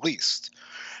formulations in the least.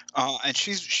 And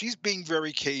she's being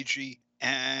very cagey,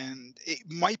 and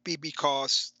it might be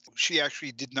because she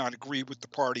actually did not agree with the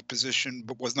party position,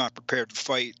 but was not prepared to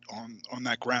fight on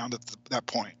that ground at that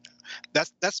point.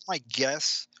 That's my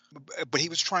guess. But he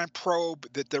was trying to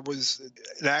probe that there was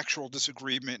an actual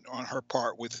disagreement on her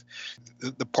part with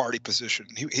the party position.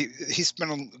 He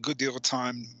spent a good deal of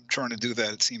time trying to do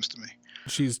that, it seems to me.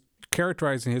 She's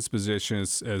characterizing his position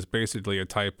as basically a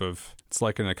type of, it's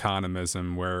like an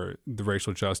economism where the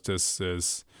racial justice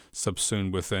is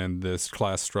subsumed within this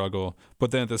class struggle.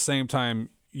 But then at the same time,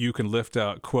 you can lift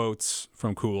out quotes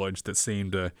from Coolidge that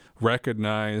seem to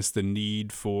recognize the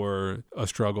need for a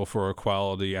struggle for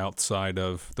equality outside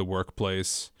of the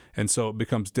workplace. And so it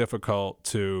becomes difficult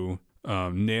to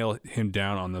nail him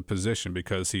down on the position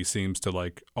because he seems to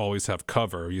like always have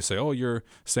cover. You say, oh, you're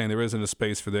saying there isn't a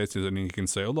space for this, and he can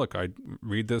say, oh, look, I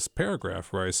read this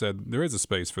paragraph where I said there is a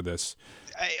space for this.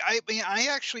 I mean, I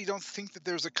actually don't think that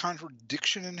there's a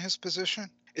contradiction in his position.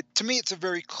 To me, it's a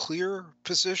very clear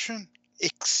position,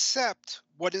 except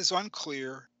what is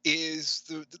unclear is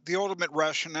the ultimate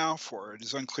rationale for it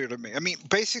is unclear to me. I mean,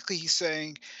 basically he's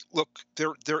saying, look,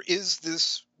 there is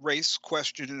this race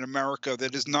question in America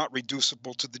that is not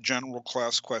reducible to the general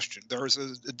class question. There is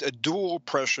a dual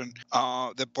oppression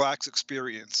that blacks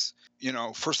experience. You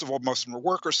know, first of all, most of them are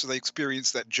workers, so they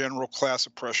experience that general class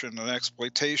oppression and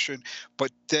exploitation.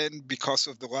 But then because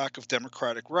of the lack of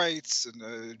democratic rights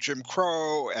and Jim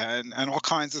Crow and all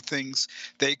kinds of things,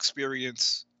 they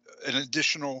experience an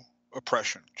additional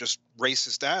oppression, just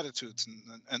racist attitudes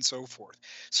and so forth.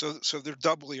 So they're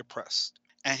doubly oppressed.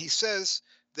 And he says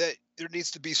that there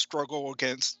needs to be struggle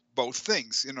against both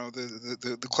things, you know,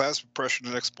 the class oppression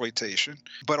and exploitation,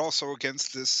 but also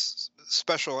against this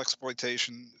special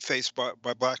exploitation faced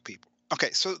by black people.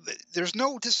 Okay, so there's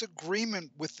no disagreement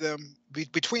with them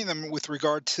between them with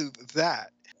regard to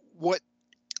that. What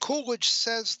Coolidge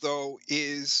says, though,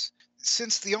 is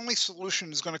since the only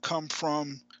solution is going to come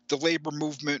from the labor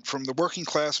movement, from the working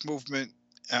class movement,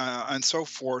 and so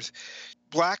forth,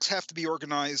 blacks have to be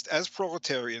organized as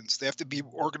proletarians. They have to be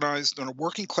organized on a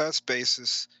working class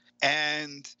basis.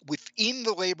 And within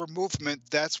the labor movement,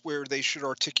 that's where they should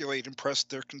articulate and press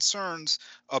their concerns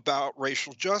about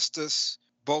racial justice,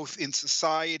 both in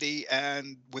society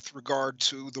and with regard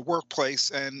to the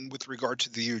workplace and with regard to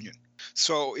the union.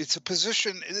 So it's a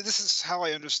position, this is how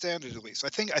I understand it at least. I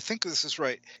think this is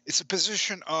right. It's a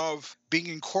position of being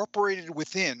incorporated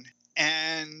within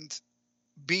and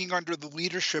being under the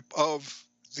leadership of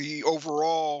the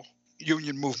overall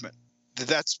union movement.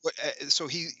 That's what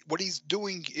what he's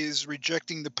doing is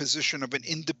rejecting the position of an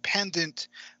independent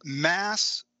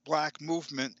mass black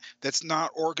movement that's not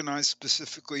organized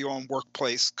specifically on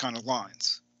workplace kind of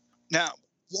lines. Now,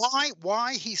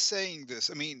 why he's saying this?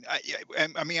 I mean,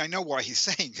 I know why he's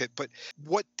saying it, but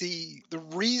what the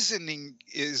reasoning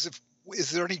is, is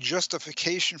there any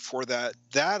justification for that?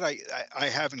 That I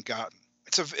haven't gotten.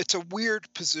 It's a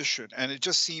weird position, and it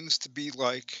just seems to be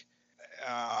like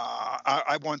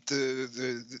I want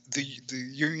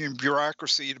the union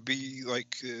bureaucracy to be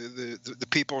like the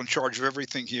people in charge of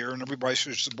everything here, and everybody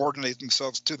should subordinate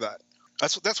themselves to that.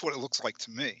 That's what it looks like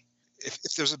to me. If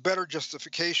there's a better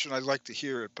justification, I'd like to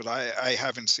hear it, but I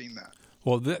haven't seen that.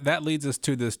 Well, that leads us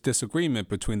to this disagreement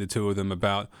between the two of them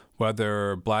about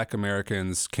whether black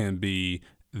Americans can be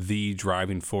the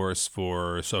driving force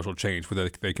for social change, whether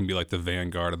they can be like the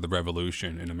vanguard of the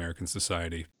revolution in American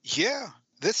society. Yeah.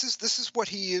 This is what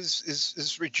he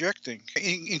is rejecting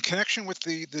in connection with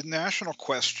the national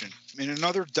question. In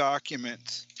another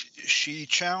document, she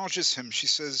challenges him. She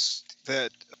says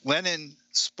that Lenin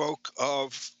spoke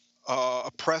of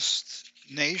oppressed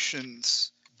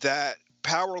nations that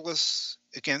powerless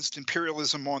against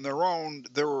imperialism on their own.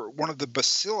 They were one of the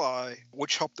bacilli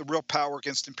which helped the real power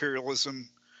against imperialism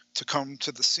to come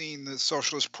to the scene, the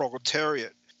socialist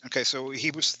proletariat. Okay, so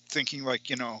he was thinking like,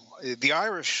 you know, the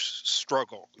Irish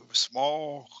struggle,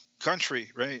 small country,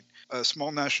 right? A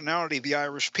small nationality, the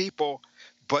Irish people,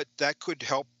 but that could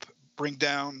help bring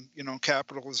down, you know,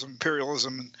 capitalism,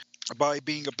 imperialism by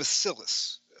being a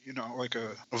bacillus, you know, like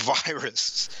a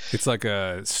virus. It's like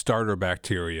a starter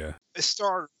bacteria. A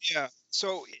starter, yeah.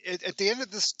 So at the end of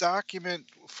this document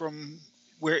from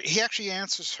where he actually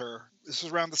answers her, this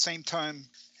is around the same time,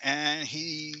 and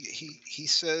he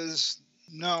says,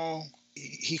 no,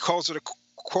 he calls it a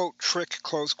quote trick,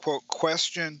 close quote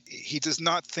question. He does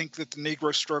not think that the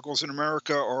Negro struggles in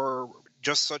America are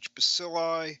just such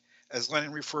bacilli as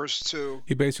Lenin refers to.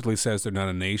 He basically says they're not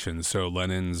a nation, so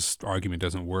Lenin's argument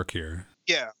doesn't work here.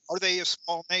 Yeah. Are they a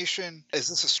small nation? Is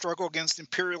this a struggle against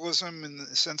imperialism in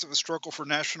the sense of a struggle for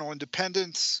national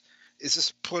independence? Is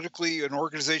this politically and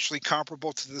organizationally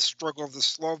comparable to the struggle of the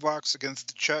Slovaks against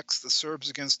the Czechs, the Serbs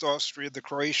against Austria, the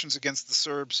Croatians against the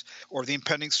Serbs, or the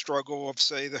impending struggle of,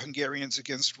 say, the Hungarians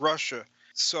against Russia?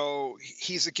 So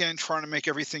he's, again, trying to make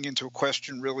everything into a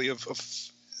question, really, of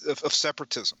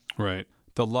separatism. Right.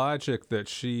 The logic that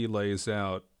she lays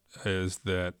out is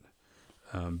that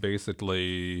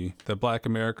basically the black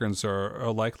Americans are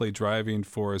a likely driving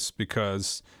force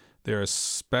because they're a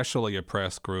specially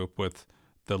oppressed group with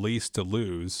the least to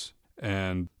lose,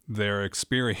 and their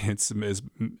experience has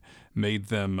made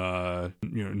them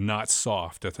not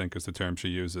soft, I think is the term she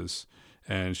uses.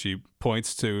 And she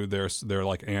points to their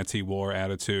like anti-war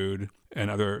attitude and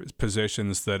other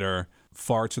positions that are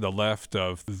far to the left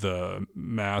of the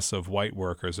mass of white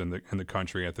workers in the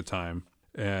country at the time.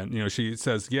 And, she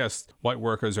says, yes, white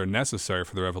workers are necessary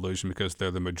for the revolution because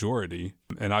they're the majority.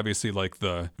 And obviously, like,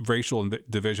 the racial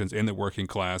divisions in the working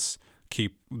class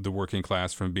keep the working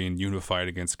class from being unified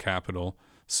against capital.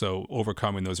 So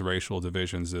overcoming those racial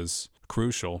divisions is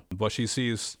crucial. But she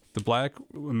sees the black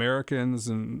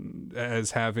Americans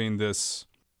as having this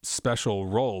special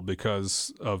role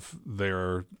because of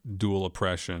their dual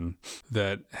oppression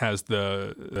that has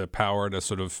the power to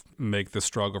sort of make the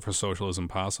struggle for socialism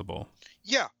possible.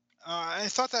 Yeah. I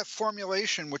thought that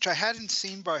formulation, which I hadn't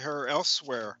seen by her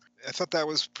elsewhere, I thought that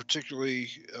was particularly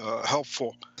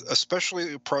helpful, especially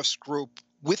the oppressed group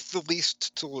with the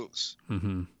least to lose.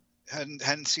 Mm-hmm.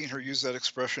 Hadn't seen her use that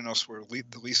expression elsewhere,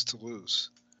 the least to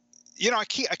lose. I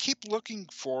keep looking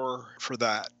for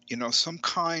that, some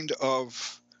kind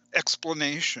of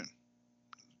explanation,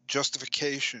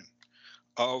 justification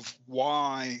of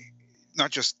why,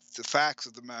 not just the facts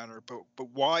of the matter, but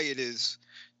why it is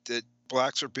that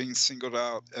blacks are being singled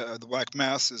out, the black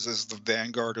masses, as the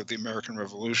vanguard of the American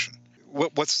Revolution.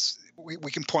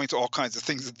 We can point to all kinds of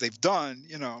things that they've done,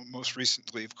 most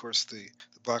recently, of course, the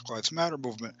Black Lives Matter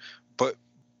movement, but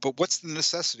what's the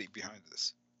necessity behind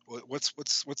this? What's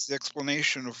the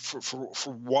explanation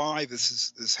for why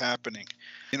this is happening?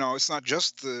 It's not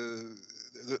just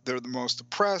they're the most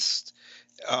oppressed.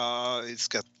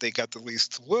 They got the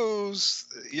least to lose.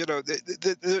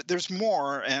 There's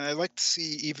more, and I'd like to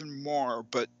see even more.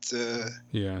 But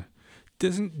yeah,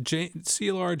 doesn't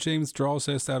CLR James draws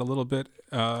this out a little bit,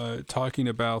 talking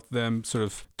about them sort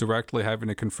of directly having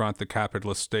to confront the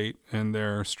capitalist state and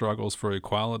their struggles for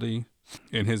equality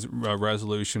in his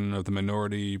resolution of the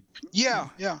minority. Yeah,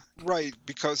 right.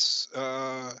 Because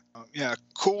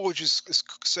Coolidge is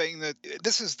saying that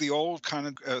this is the old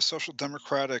kind of social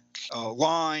democratic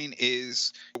line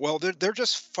is, well, they're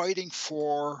just fighting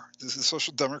for, as the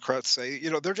social democrats say,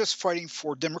 they're just fighting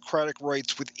for democratic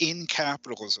rights within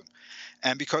capitalism.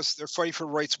 And because they're fighting for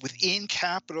rights within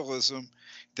capitalism,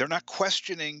 they're not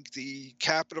questioning the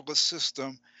capitalist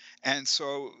system. And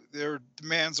so their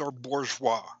demands are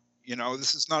bourgeois.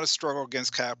 This is not a struggle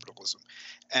against capitalism.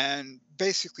 And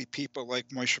basically people like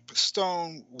Moshe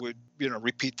Pistone would,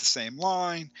 repeat the same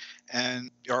line.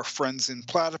 And our friends in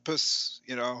Platypus,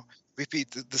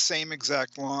 repeat the same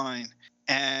exact line.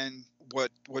 And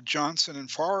what Johnson and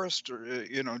Forrest, or,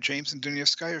 James and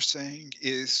Dunievsky are saying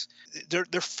is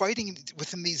they're fighting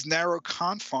within these narrow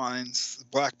confines,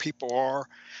 black people are,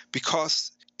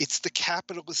 because it's the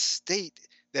capitalist state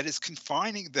that is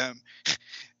confining them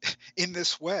in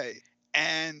this way,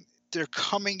 and they're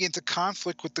coming into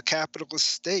conflict with the capitalist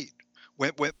state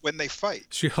when they fight.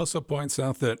 She also points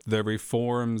out that the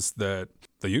reforms that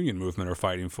the union movement are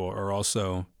fighting for are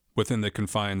also within the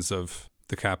confines of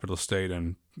the capitalist state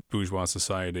and bourgeois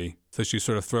society. So she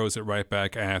sort of throws it right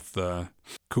back at the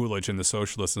Coolidge and the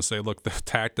socialists and say, look, the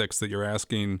tactics that you're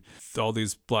asking all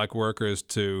these black workers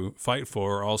to fight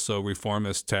for are also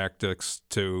reformist tactics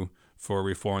for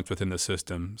reforms within the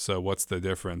system. So what's the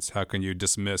difference? How can you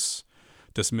dismiss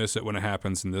it when it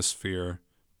happens in this sphere,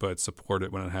 but support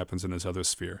it when it happens in this other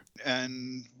sphere?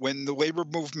 And when the labor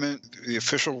movement, the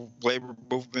official labor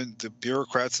movement, the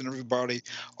bureaucrats and everybody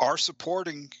are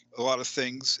supporting a lot of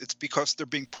things, it's because they're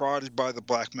being prodded by the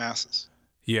black masses.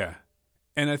 Yeah.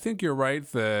 And I think you're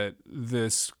right that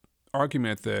this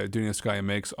argument that Dunievsky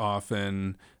makes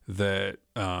often, that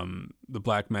the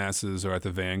black masses are at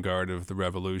the vanguard of the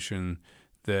revolution,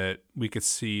 that we could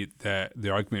see that the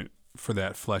argument for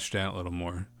that fleshed out a little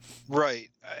more. Right.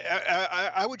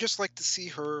 I would just like to see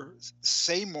her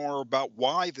say more about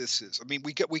why this is. I mean,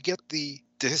 we get the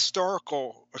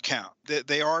historical account.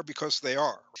 They are because they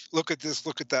are. Look at this,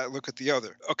 look at that, look at the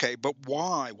other. Okay, but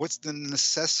why? What's the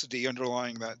necessity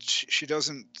underlying that? She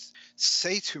doesn't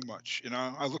say too much.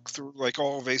 I look through like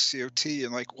all of ACOT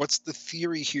and like, what's the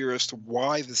theory here as to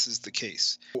why this is the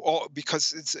case?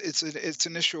 Because it's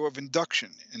an issue of induction,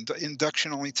 and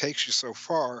induction only takes you so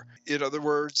far. In other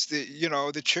words,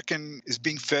 the chicken is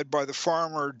being fed by the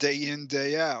farmer day in,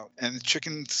 day out, and the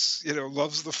chicken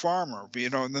loves the farmer.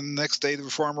 And then the next day the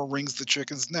farmer wrings the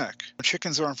chicken's neck.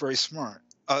 Chickens aren't very smart.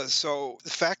 So the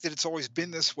fact that it's always been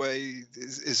this way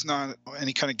is not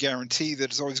any kind of guarantee that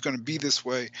it's always going to be this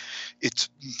way. It's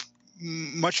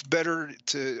much better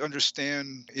to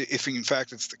understand, if in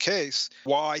fact it's the case,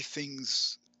 why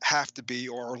things have to be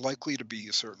or are likely to be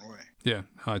a certain way. Yeah,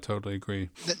 I totally agree.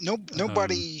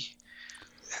 Nobody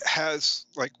has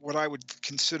like what I would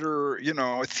consider,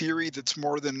 a theory that's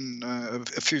more than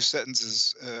a few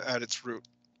sentences at its root.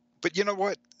 But you know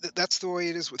what? That's the way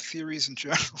it is with theories in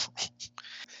general.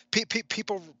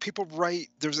 People write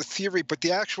there's a theory, but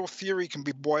the actual theory can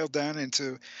be boiled down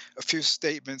into a few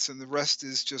statements, and the rest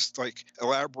is just like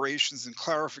elaborations and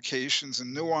clarifications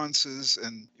and nuances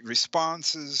and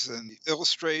responses and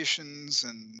illustrations,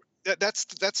 and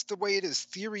that's the way it is.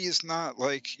 Theory is not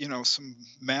like, some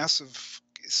massive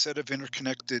set of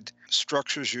interconnected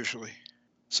structures usually.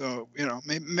 So,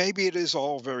 maybe it is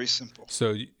all very simple.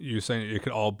 So you're saying it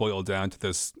could all boil down to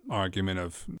this argument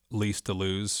of least to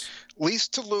lose?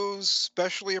 Least to lose,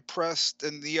 specially oppressed.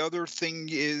 And the other thing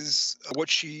is what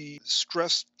she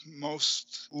stressed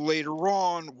most later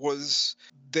on was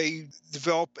they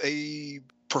develop a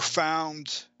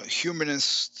profound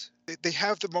humanist. They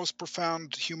have the most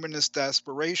profound humanist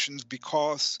aspirations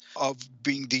because of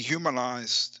being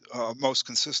dehumanized most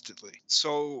consistently.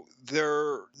 So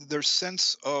their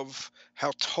sense of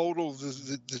how total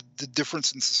the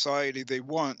difference in society they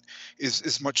want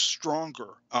is much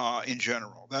stronger in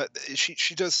general. That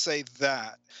she does say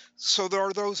that. So there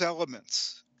are those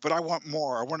elements. But I want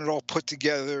more. I want it all put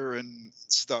together and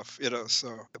stuff,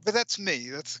 So, but that's me.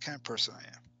 That's the kind of person I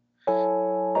am.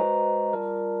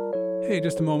 Hey,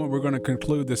 just a moment. We're going to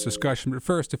conclude this discussion, but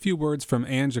first, a few words from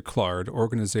Anne Jacquard,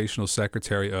 Organizational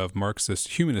Secretary of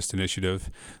Marxist Humanist Initiative,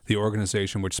 the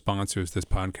organization which sponsors this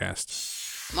podcast.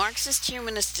 Marxist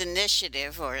Humanist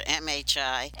Initiative, or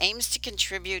MHI, aims to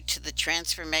contribute to the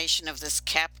transformation of this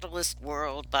capitalist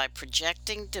world by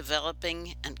projecting,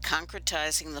 developing, and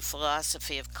concretizing the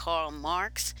philosophy of Karl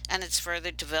Marx and its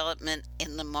further development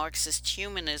in the Marxist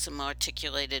humanism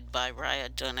articulated by Raya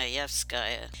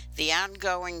Dunayevskaya. The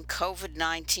ongoing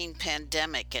COVID-19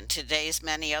 pandemic and today's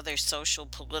many other social,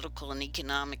 political, and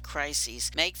economic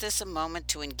crises make this a moment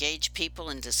to engage people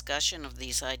in discussion of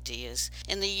these ideas.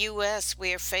 In the U.S.,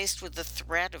 we are faced with the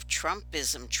threat of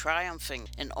Trumpism triumphing,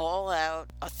 an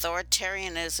all-out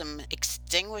authoritarianism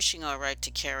extinguishing our right to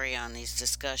carry on these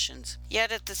discussions.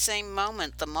 Yet at the same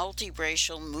moment, the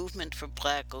multiracial movement for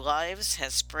Black lives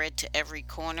has spread to every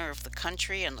corner of the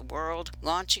country and the world,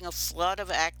 launching a flood of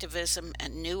activism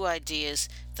and new ideas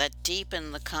that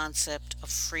deepen the concept of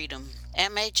freedom.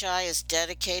 MHI is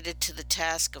dedicated to the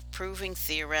task of proving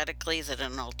theoretically that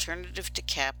an alternative to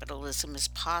capitalism is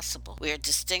possible. We are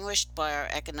distinguished by our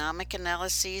economic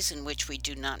analyses in which we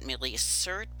do not merely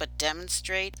assert but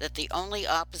demonstrate that the only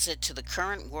opposite to the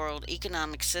current world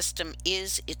economic system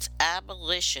is its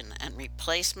abolition and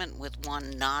replacement with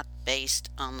one not based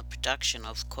on the production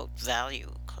of, quote,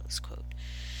 value, close quote.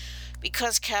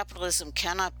 Because capitalism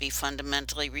cannot be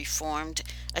fundamentally reformed,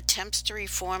 attempts to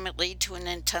reform it lead to an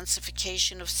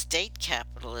intensification of state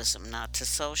capitalism, not to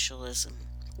socialism.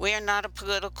 We are not a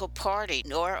political party,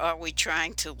 nor are we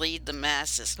trying to lead the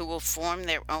masses who will form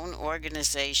their own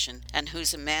organization and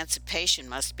whose emancipation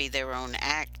must be their own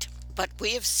act. But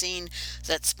we have seen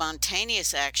that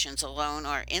spontaneous actions alone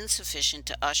are insufficient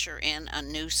to usher in a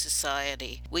new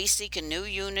society. We seek a new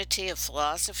unity of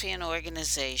philosophy and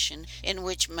organization in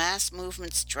which mass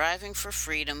movements striving for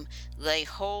freedom lay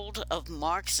hold of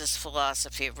Marx's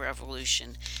philosophy of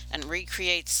revolution and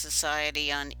recreate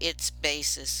society on its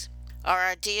basis. Our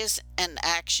ideas and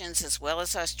actions, as well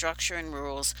as our structure and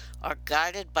rules, are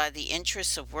guided by the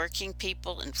interests of working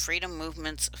people and freedom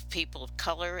movements of people of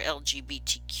color,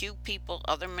 LGBTQ people,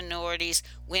 other minorities,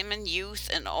 women,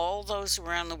 youth, and all those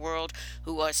around the world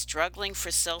who are struggling for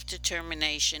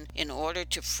self-determination in order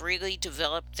to freely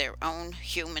develop their own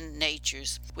human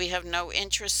natures. We have no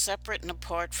interests separate and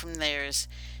apart from theirs.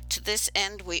 To this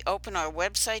end, we open our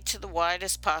website to the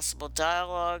widest possible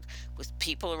dialogue with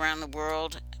people around the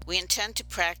world. We intend to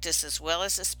practice as well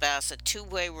as espouse a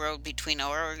two-way road between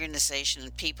our organization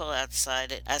and people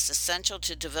outside it as essential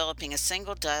to developing a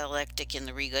single dialectic in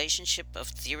the relationship of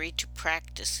theory to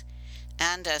practice,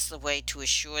 and as the way to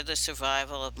assure the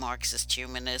survival of Marxist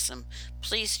humanism.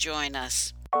 Please join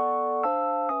us.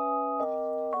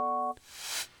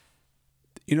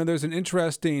 There's an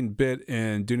interesting bit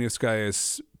in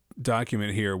Dunayevskaya's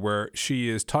document here where she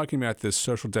is talking about this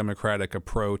social democratic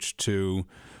approach to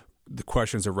the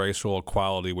questions of racial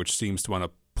equality, which seems to want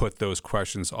to put those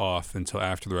questions off until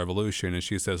after the revolution. And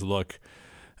she says, look,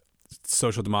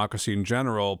 social democracy in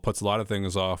general puts a lot of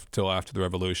things off till after the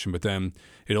revolution, but then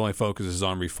it only focuses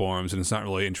on reforms and it's not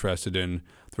really interested in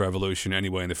the revolution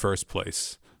anyway in the first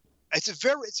place.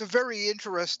 It's a very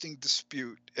interesting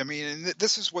dispute. I mean, and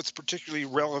this is what's particularly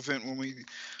relevant when we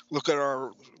look at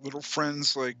our little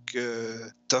friends like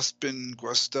Dustbin,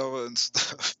 Guastella, and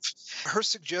stuff. Her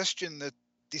suggestion that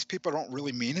these people don't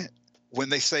really mean it when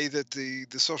they say that the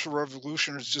social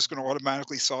revolution is just going to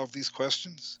automatically solve these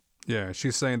questions. Yeah,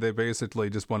 she's saying they basically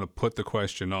just want to put the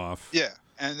question off. Yeah,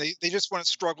 and they just want to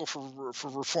struggle for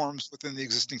reforms within the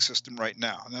existing system right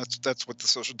now, and that's what the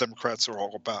Social Democrats are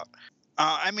all about.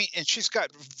 I mean, and she's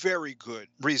got very good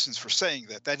reasons for saying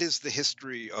that. That is the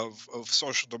history of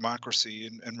social democracy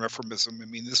and reformism. I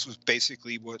mean, this was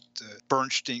basically what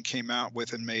Bernstein came out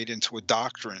with and made into a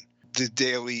doctrine. The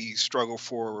daily struggle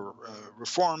for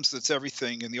reforms, that's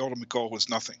everything, and the ultimate goal is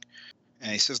nothing.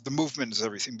 And he says the movement is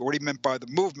everything. But what he meant by the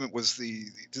movement was the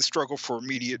struggle for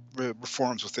immediate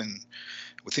reforms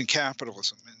within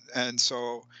capitalism. And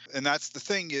that's the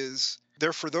thing is,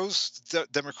 there for those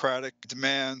democratic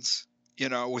demands,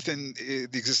 within the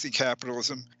existing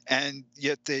capitalism, and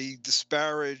yet they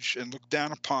disparage and look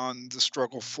down upon the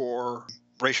struggle for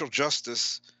racial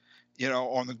justice,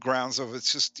 on the grounds of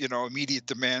it's just, immediate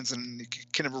demands and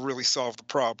it can never really solve the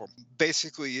problem.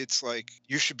 Basically, it's like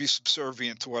you should be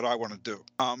subservient to what I want to do.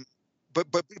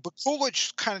 But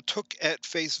Coolidge kind of took at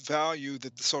face value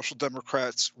that the Social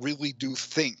Democrats really do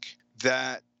think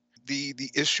that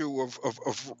the issue of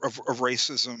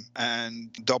racism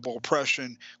and double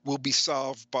oppression will be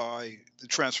solved by the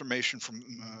transformation from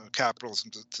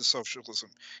capitalism to socialism.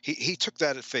 He took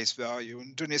that at face value,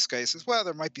 and Duniska says, well,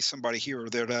 there might be somebody here or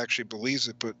there that actually believes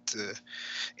it, but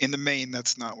in the main,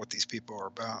 that's not what these people are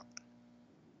about.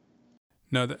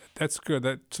 No, that's good.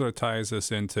 That sort of ties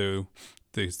us into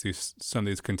some of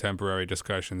these contemporary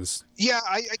discussions. Yeah,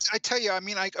 I tell you, I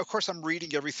mean, of course I'm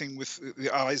reading everything with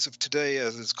the eyes of today,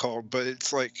 as it's called, but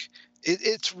it's like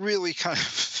it's really kind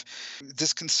of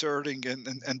disconcerting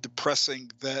and depressing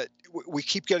that we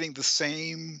keep getting the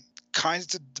same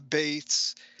kinds of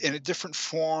debates in a different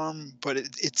form, but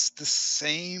it's the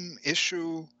same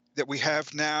issue that we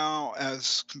have now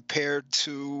as compared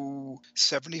to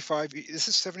 75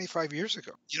 years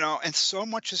ago, and so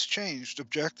much has changed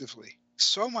objectively.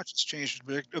 So much has changed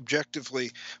objectively,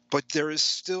 but there is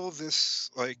still this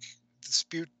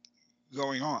dispute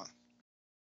going on.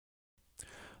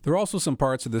 There are also some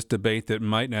parts of this debate that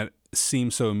might not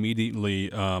seem so immediately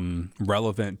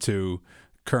relevant to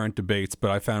current debates,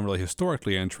 but I found really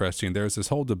historically interesting. There's this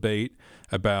whole debate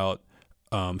about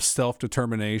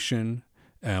self-determination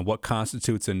and what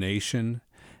constitutes a nation,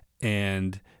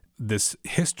 and this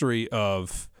history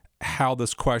of how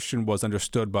this question was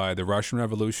understood by the Russian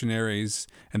revolutionaries,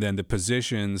 and then the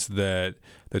positions that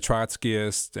the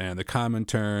Trotskyists and the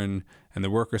Comintern and the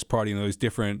Workers' Party and those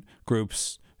different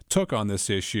groups took on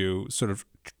this issue, sort of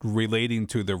relating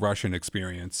to the Russian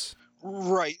experience.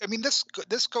 Right. I mean, this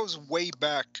goes way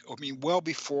back. I mean, well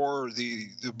before the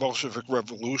Bolshevik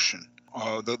Revolution.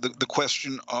 The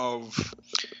question of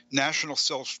national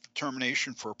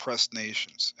self-determination for oppressed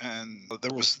nations. And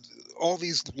there was all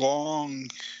these long,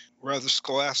 rather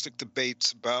scholastic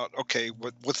debates about, okay,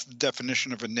 what's the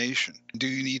definition of a nation? Do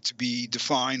you need to be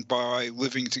defined by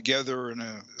living together in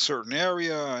a certain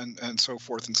area and so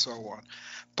forth and so on?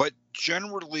 But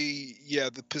generally, yeah,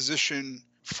 the position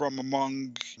from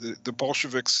among the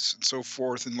Bolsheviks and so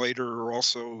forth, and later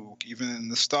also even in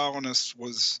the Stalinists,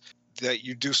 was that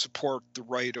you do support the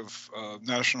right of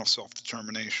national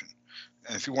self-determination.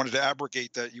 And if you wanted to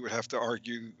abrogate that, you would have to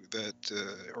argue that,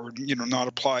 or not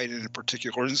apply it in a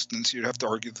particular instance. You'd have to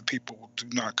argue that people do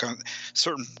not,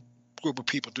 certain group of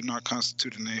people do not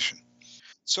constitute a nation.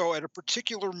 So, at a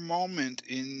particular moment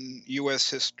in U.S.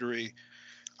 history,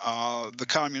 the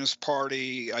Communist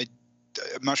Party, I'm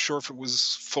not sure if it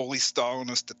was fully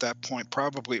Stalinist at that point.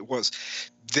 Probably it was.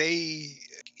 They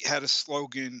had a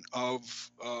slogan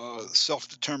of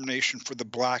self-determination for the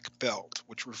Black Belt,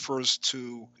 which refers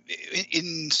to,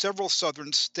 in several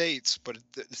southern states, but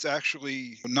it's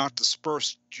actually not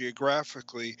dispersed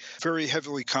geographically, very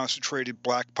heavily concentrated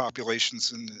Black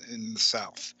populations in the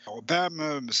South.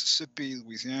 Alabama, Mississippi,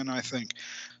 Louisiana, I think.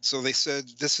 So they said,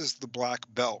 this is the Black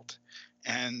Belt.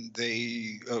 And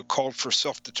they called for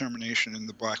self-determination in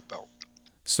the Black Belt.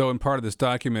 So in part of this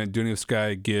document,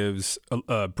 Dunievskaya gives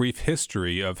a brief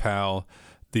history of how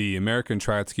the American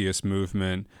Trotskyist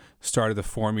movement started to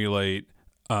formulate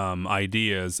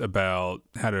ideas about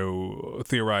how to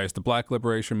theorize the Black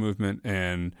liberation movement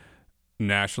and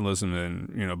nationalism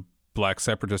and Black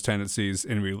separatist tendencies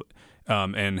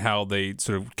and how they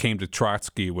sort of came to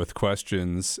Trotsky with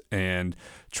questions, and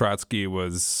Trotsky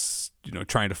was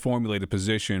trying to formulate a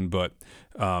position, but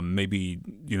maybe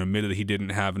admitted that he didn't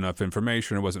have enough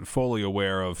information or wasn't fully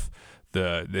aware of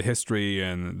the history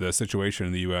and the situation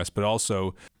in the U.S., but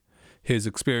also his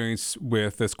experience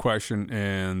with this question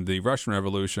and the Russian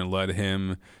Revolution led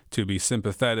him to be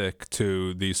sympathetic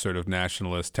to these sort of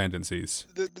nationalist tendencies.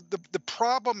 The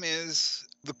problem is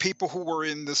the people who were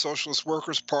in the Socialist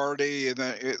Workers' Party, and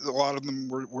a lot of them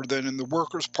were then in the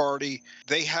Workers' Party,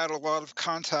 they had a lot of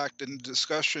contact and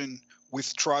discussion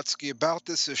with Trotsky about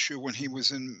this issue when he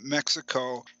was in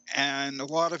Mexico, and a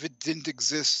lot of it didn't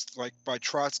exist like by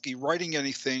Trotsky writing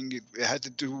anything. It had to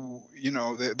do,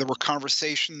 there were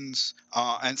conversations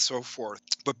and so forth.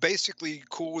 But basically,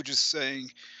 Coolidge is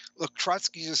saying, look,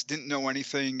 Trotsky just didn't know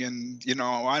anything, and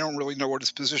I don't really know what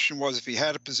his position was, if he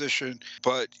had a position,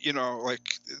 but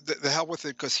like the hell with it,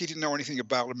 because he didn't know anything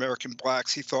about American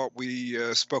blacks. He thought we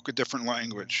spoke a different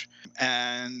language,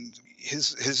 and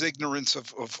his ignorance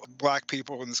of black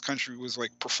people in this country was like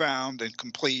profound and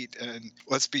complete, and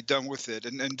let's be done with it.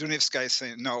 And Dunivskaya is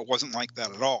saying, no, it wasn't like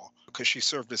that at all, because she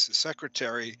served as his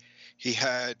secretary. He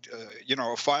had,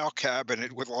 a file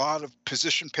cabinet with a lot of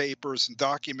position papers and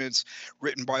documents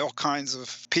written by all kinds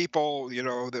of people.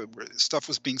 The stuff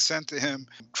was being sent to him,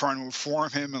 trying to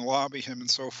inform him and lobby him and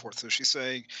so forth. So she's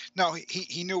saying, no,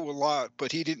 he knew a lot,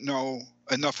 but he didn't know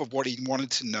enough of what he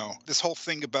wanted to know. This whole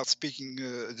thing about speaking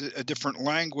a different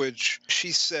language,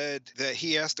 she said that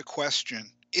he asked a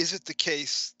question, is it the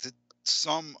case that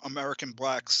some American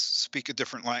blacks speak a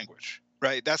different language?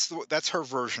 Right. That's her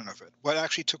version of it. What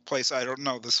actually took place, I don't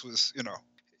know. This was,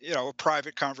 a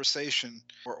private conversation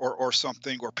or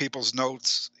something, or people's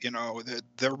notes,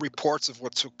 their reports of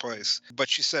what took place. But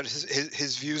she said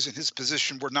his views and his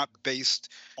position were not based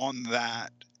on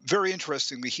that. Very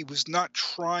interestingly, he was not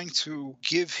trying to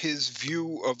give his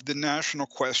view of the national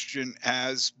question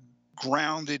as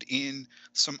grounded in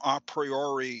some a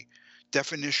priori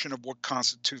definition of what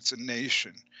constitutes a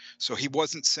nation. So he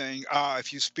wasn't saying,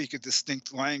 if you speak a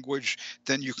distinct language,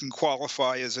 then you can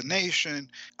qualify as a nation.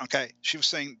 Okay, she was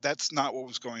saying that's not what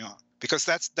was going on, because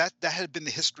that had been the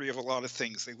history of a lot of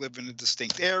things. They live in a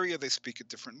distinct area, they speak a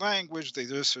different language, they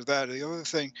this or that or the other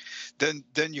thing. Then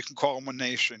you can call them a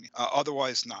nation.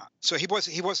 Otherwise, not. So he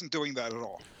wasn't doing that at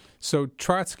all. So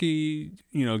Trotsky,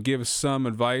 gives some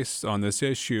advice on this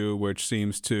issue, which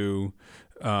seems to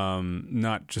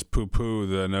not just poo-poo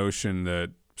the notion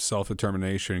that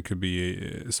self-determination could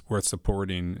be worth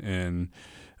supporting in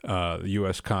the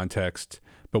U.S. context.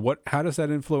 But how does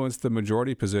that influence the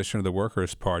majority position of the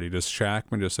Workers' Party? Does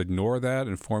Shachtman just ignore that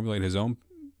and formulate his own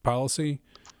policy?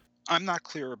 I'm not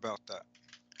clear about that.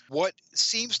 What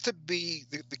seems to be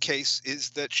the case is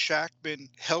that Shachtman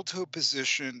held to a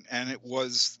position, and it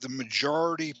was the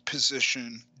majority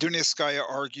position. Dunivskaya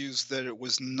argues that it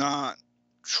was not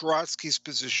Trotsky's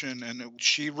position, and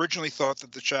she originally thought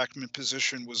that the Shachtman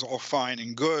position was all fine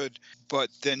and good, but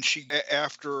then she,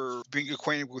 after being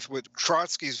acquainted with what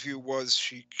Trotsky's view was,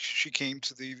 she came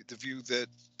to the view that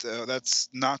that's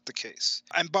not the case.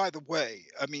 And by the way,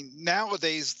 I mean,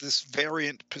 nowadays this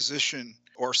variant position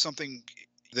or something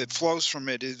that flows from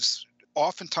it is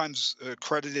oftentimes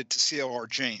credited to C.L.R.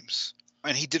 James,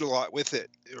 and he did a lot with it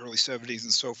in the early 70s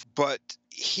and so forth. But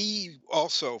he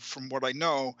also, from what I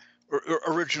know,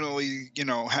 originally,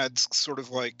 had sort of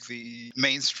like the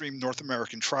mainstream North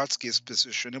American Trotskyist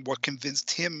position, and what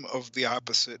convinced him of the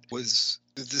opposite was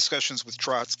the discussions with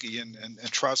Trotsky and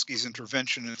Trotsky's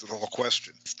intervention into the whole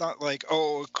question. It's not like,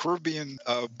 a Caribbean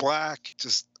black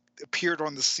just appeared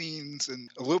on the scenes and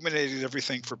illuminated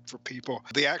everything for people.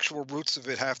 The actual roots of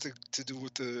it have to do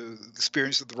with the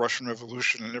experience of the Russian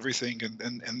Revolution and everything,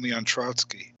 and Leon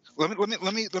Trotsky. Let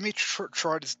me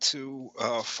try to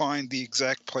find the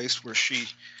exact place where she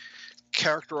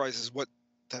characterizes what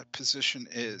that position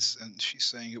is, and she's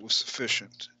saying it was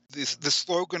sufficient. The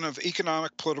slogan of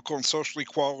economic, political, and social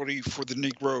equality for the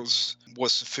Negroes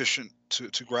was sufficient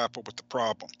to grapple with the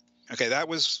problem. Okay, that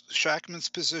was Shachtman's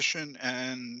position,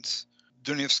 and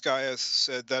Dunivskaya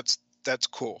said that's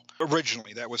cool.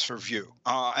 Originally, that was her view,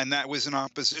 and that was in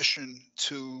opposition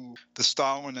to the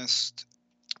Stalinist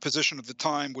position of the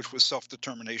time, which was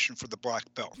self-determination for the Black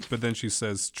Belt. But then she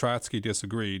says Trotsky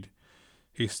disagreed.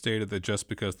 He stated that just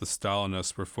because the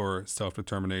Stalinists were for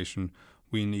self-determination,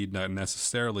 we need not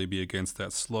necessarily be against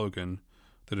that slogan,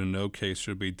 that in no case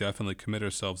should we definitely commit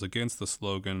ourselves against the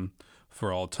slogan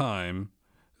for all time,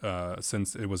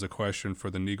 since it was a question for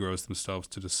the Negroes themselves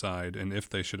to decide, and if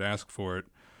they should ask for it,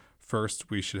 first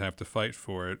we should have to fight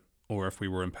for it, or if we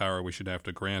were in power, we should have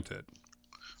to grant it.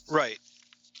 Right.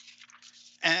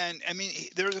 And I mean,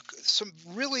 there are some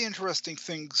really interesting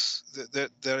things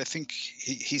that I think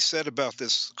he said about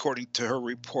this, according to her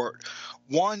report.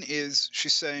 One is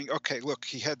she's saying, okay, look,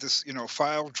 he had this,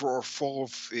 file drawer full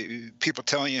of people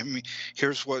telling him,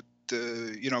 here's what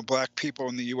Black people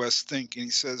in the U.S. think. And he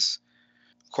says,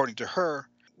 according to her,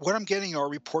 what I'm getting are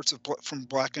reports from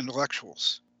Black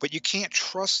intellectuals. But you can't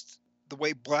trust the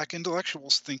way Black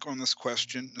intellectuals think on this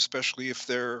question, especially if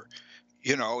they're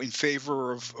in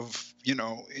favor of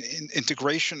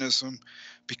integrationism,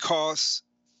 because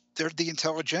they're the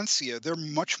intelligentsia. They're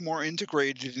much more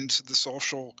integrated into the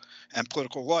social and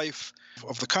political life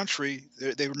of the country.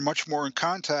 They were much more in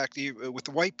contact with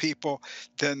the white people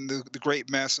than the great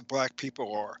mass of black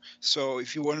people are. So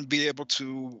if you want to be able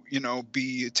to,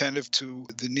 be attentive to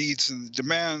the needs and the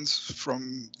demands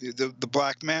from the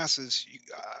black masses,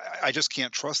 I just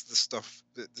can't trust the stuff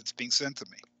that's being sent to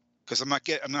me. Because I'm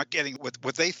not getting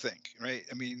what they think, right?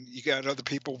 I mean, you got other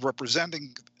people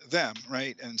representing them,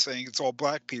 right, and saying it's all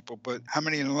black people. But how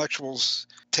many intellectuals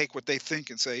take what they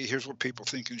think and say, here's what people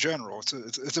think in general?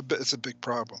 It's a big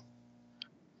problem.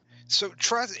 So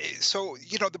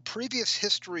the previous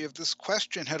history of this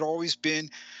question had always been,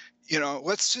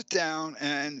 let's sit down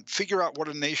and figure out what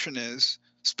a nation is,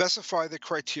 specify the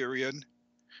criterion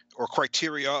or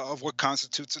criteria of what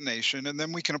constitutes a nation, and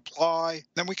then we can apply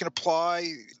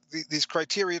these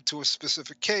criteria to a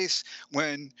specific case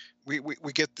when we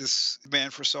get this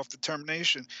demand for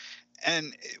self-determination.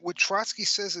 And what Trotsky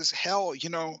says is, hell,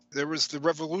 there was the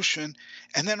revolution,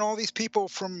 and then all these people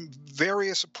from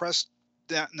various oppressed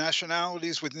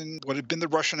nationalities within what had been the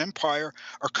Russian Empire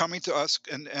are coming to us,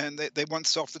 and they want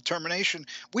self-determination.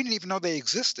 We didn't even know they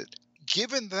existed.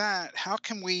 Given that, how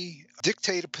can we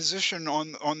dictate a position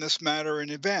on this matter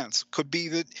in advance? Could be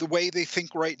that the way they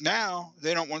think right now,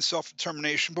 they don't want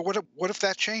self-determination, but what if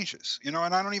that changes? And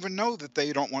I don't even know that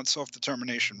they don't want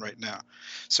self-determination right now.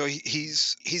 So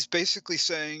he's basically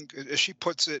saying, as she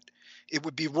puts it, it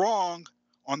would be wrong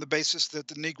on the basis that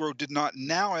the Negro did not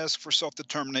now ask for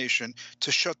self-determination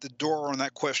to shut the door on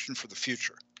that question for the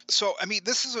future. So, I mean,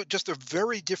 this is just a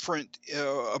very different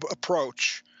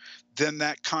approach than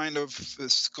that kind of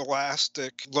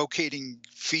scholastic locating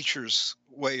features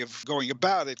way of going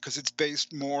about it, because it's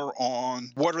based more on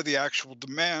what are the actual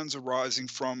demands arising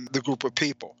from the group of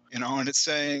people, and it's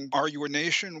saying, are you a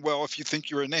nation? Well, if you think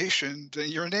you're a nation, then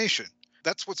you're a nation.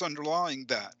 That's what's underlying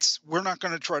that. We're not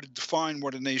going to try to define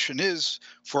what a nation is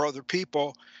for other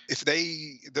people. If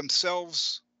they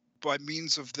themselves, by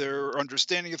means of their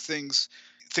understanding of things,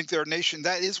 think they're a nation,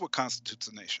 that is what constitutes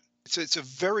a nation. It's a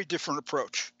very different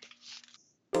approach.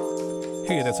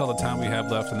 Hey, that's all the time we have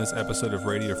left in this episode of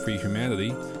Radio Free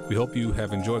Humanity. We hope you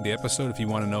have enjoyed the episode. If you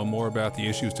want to know more about the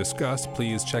issues discussed,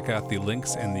 please check out the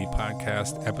links in the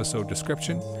podcast episode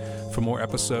description. For more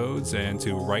episodes and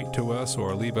to write to us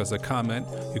or leave us a comment,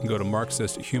 you can go to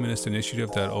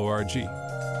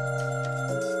MarxistHumanistInitiative.org.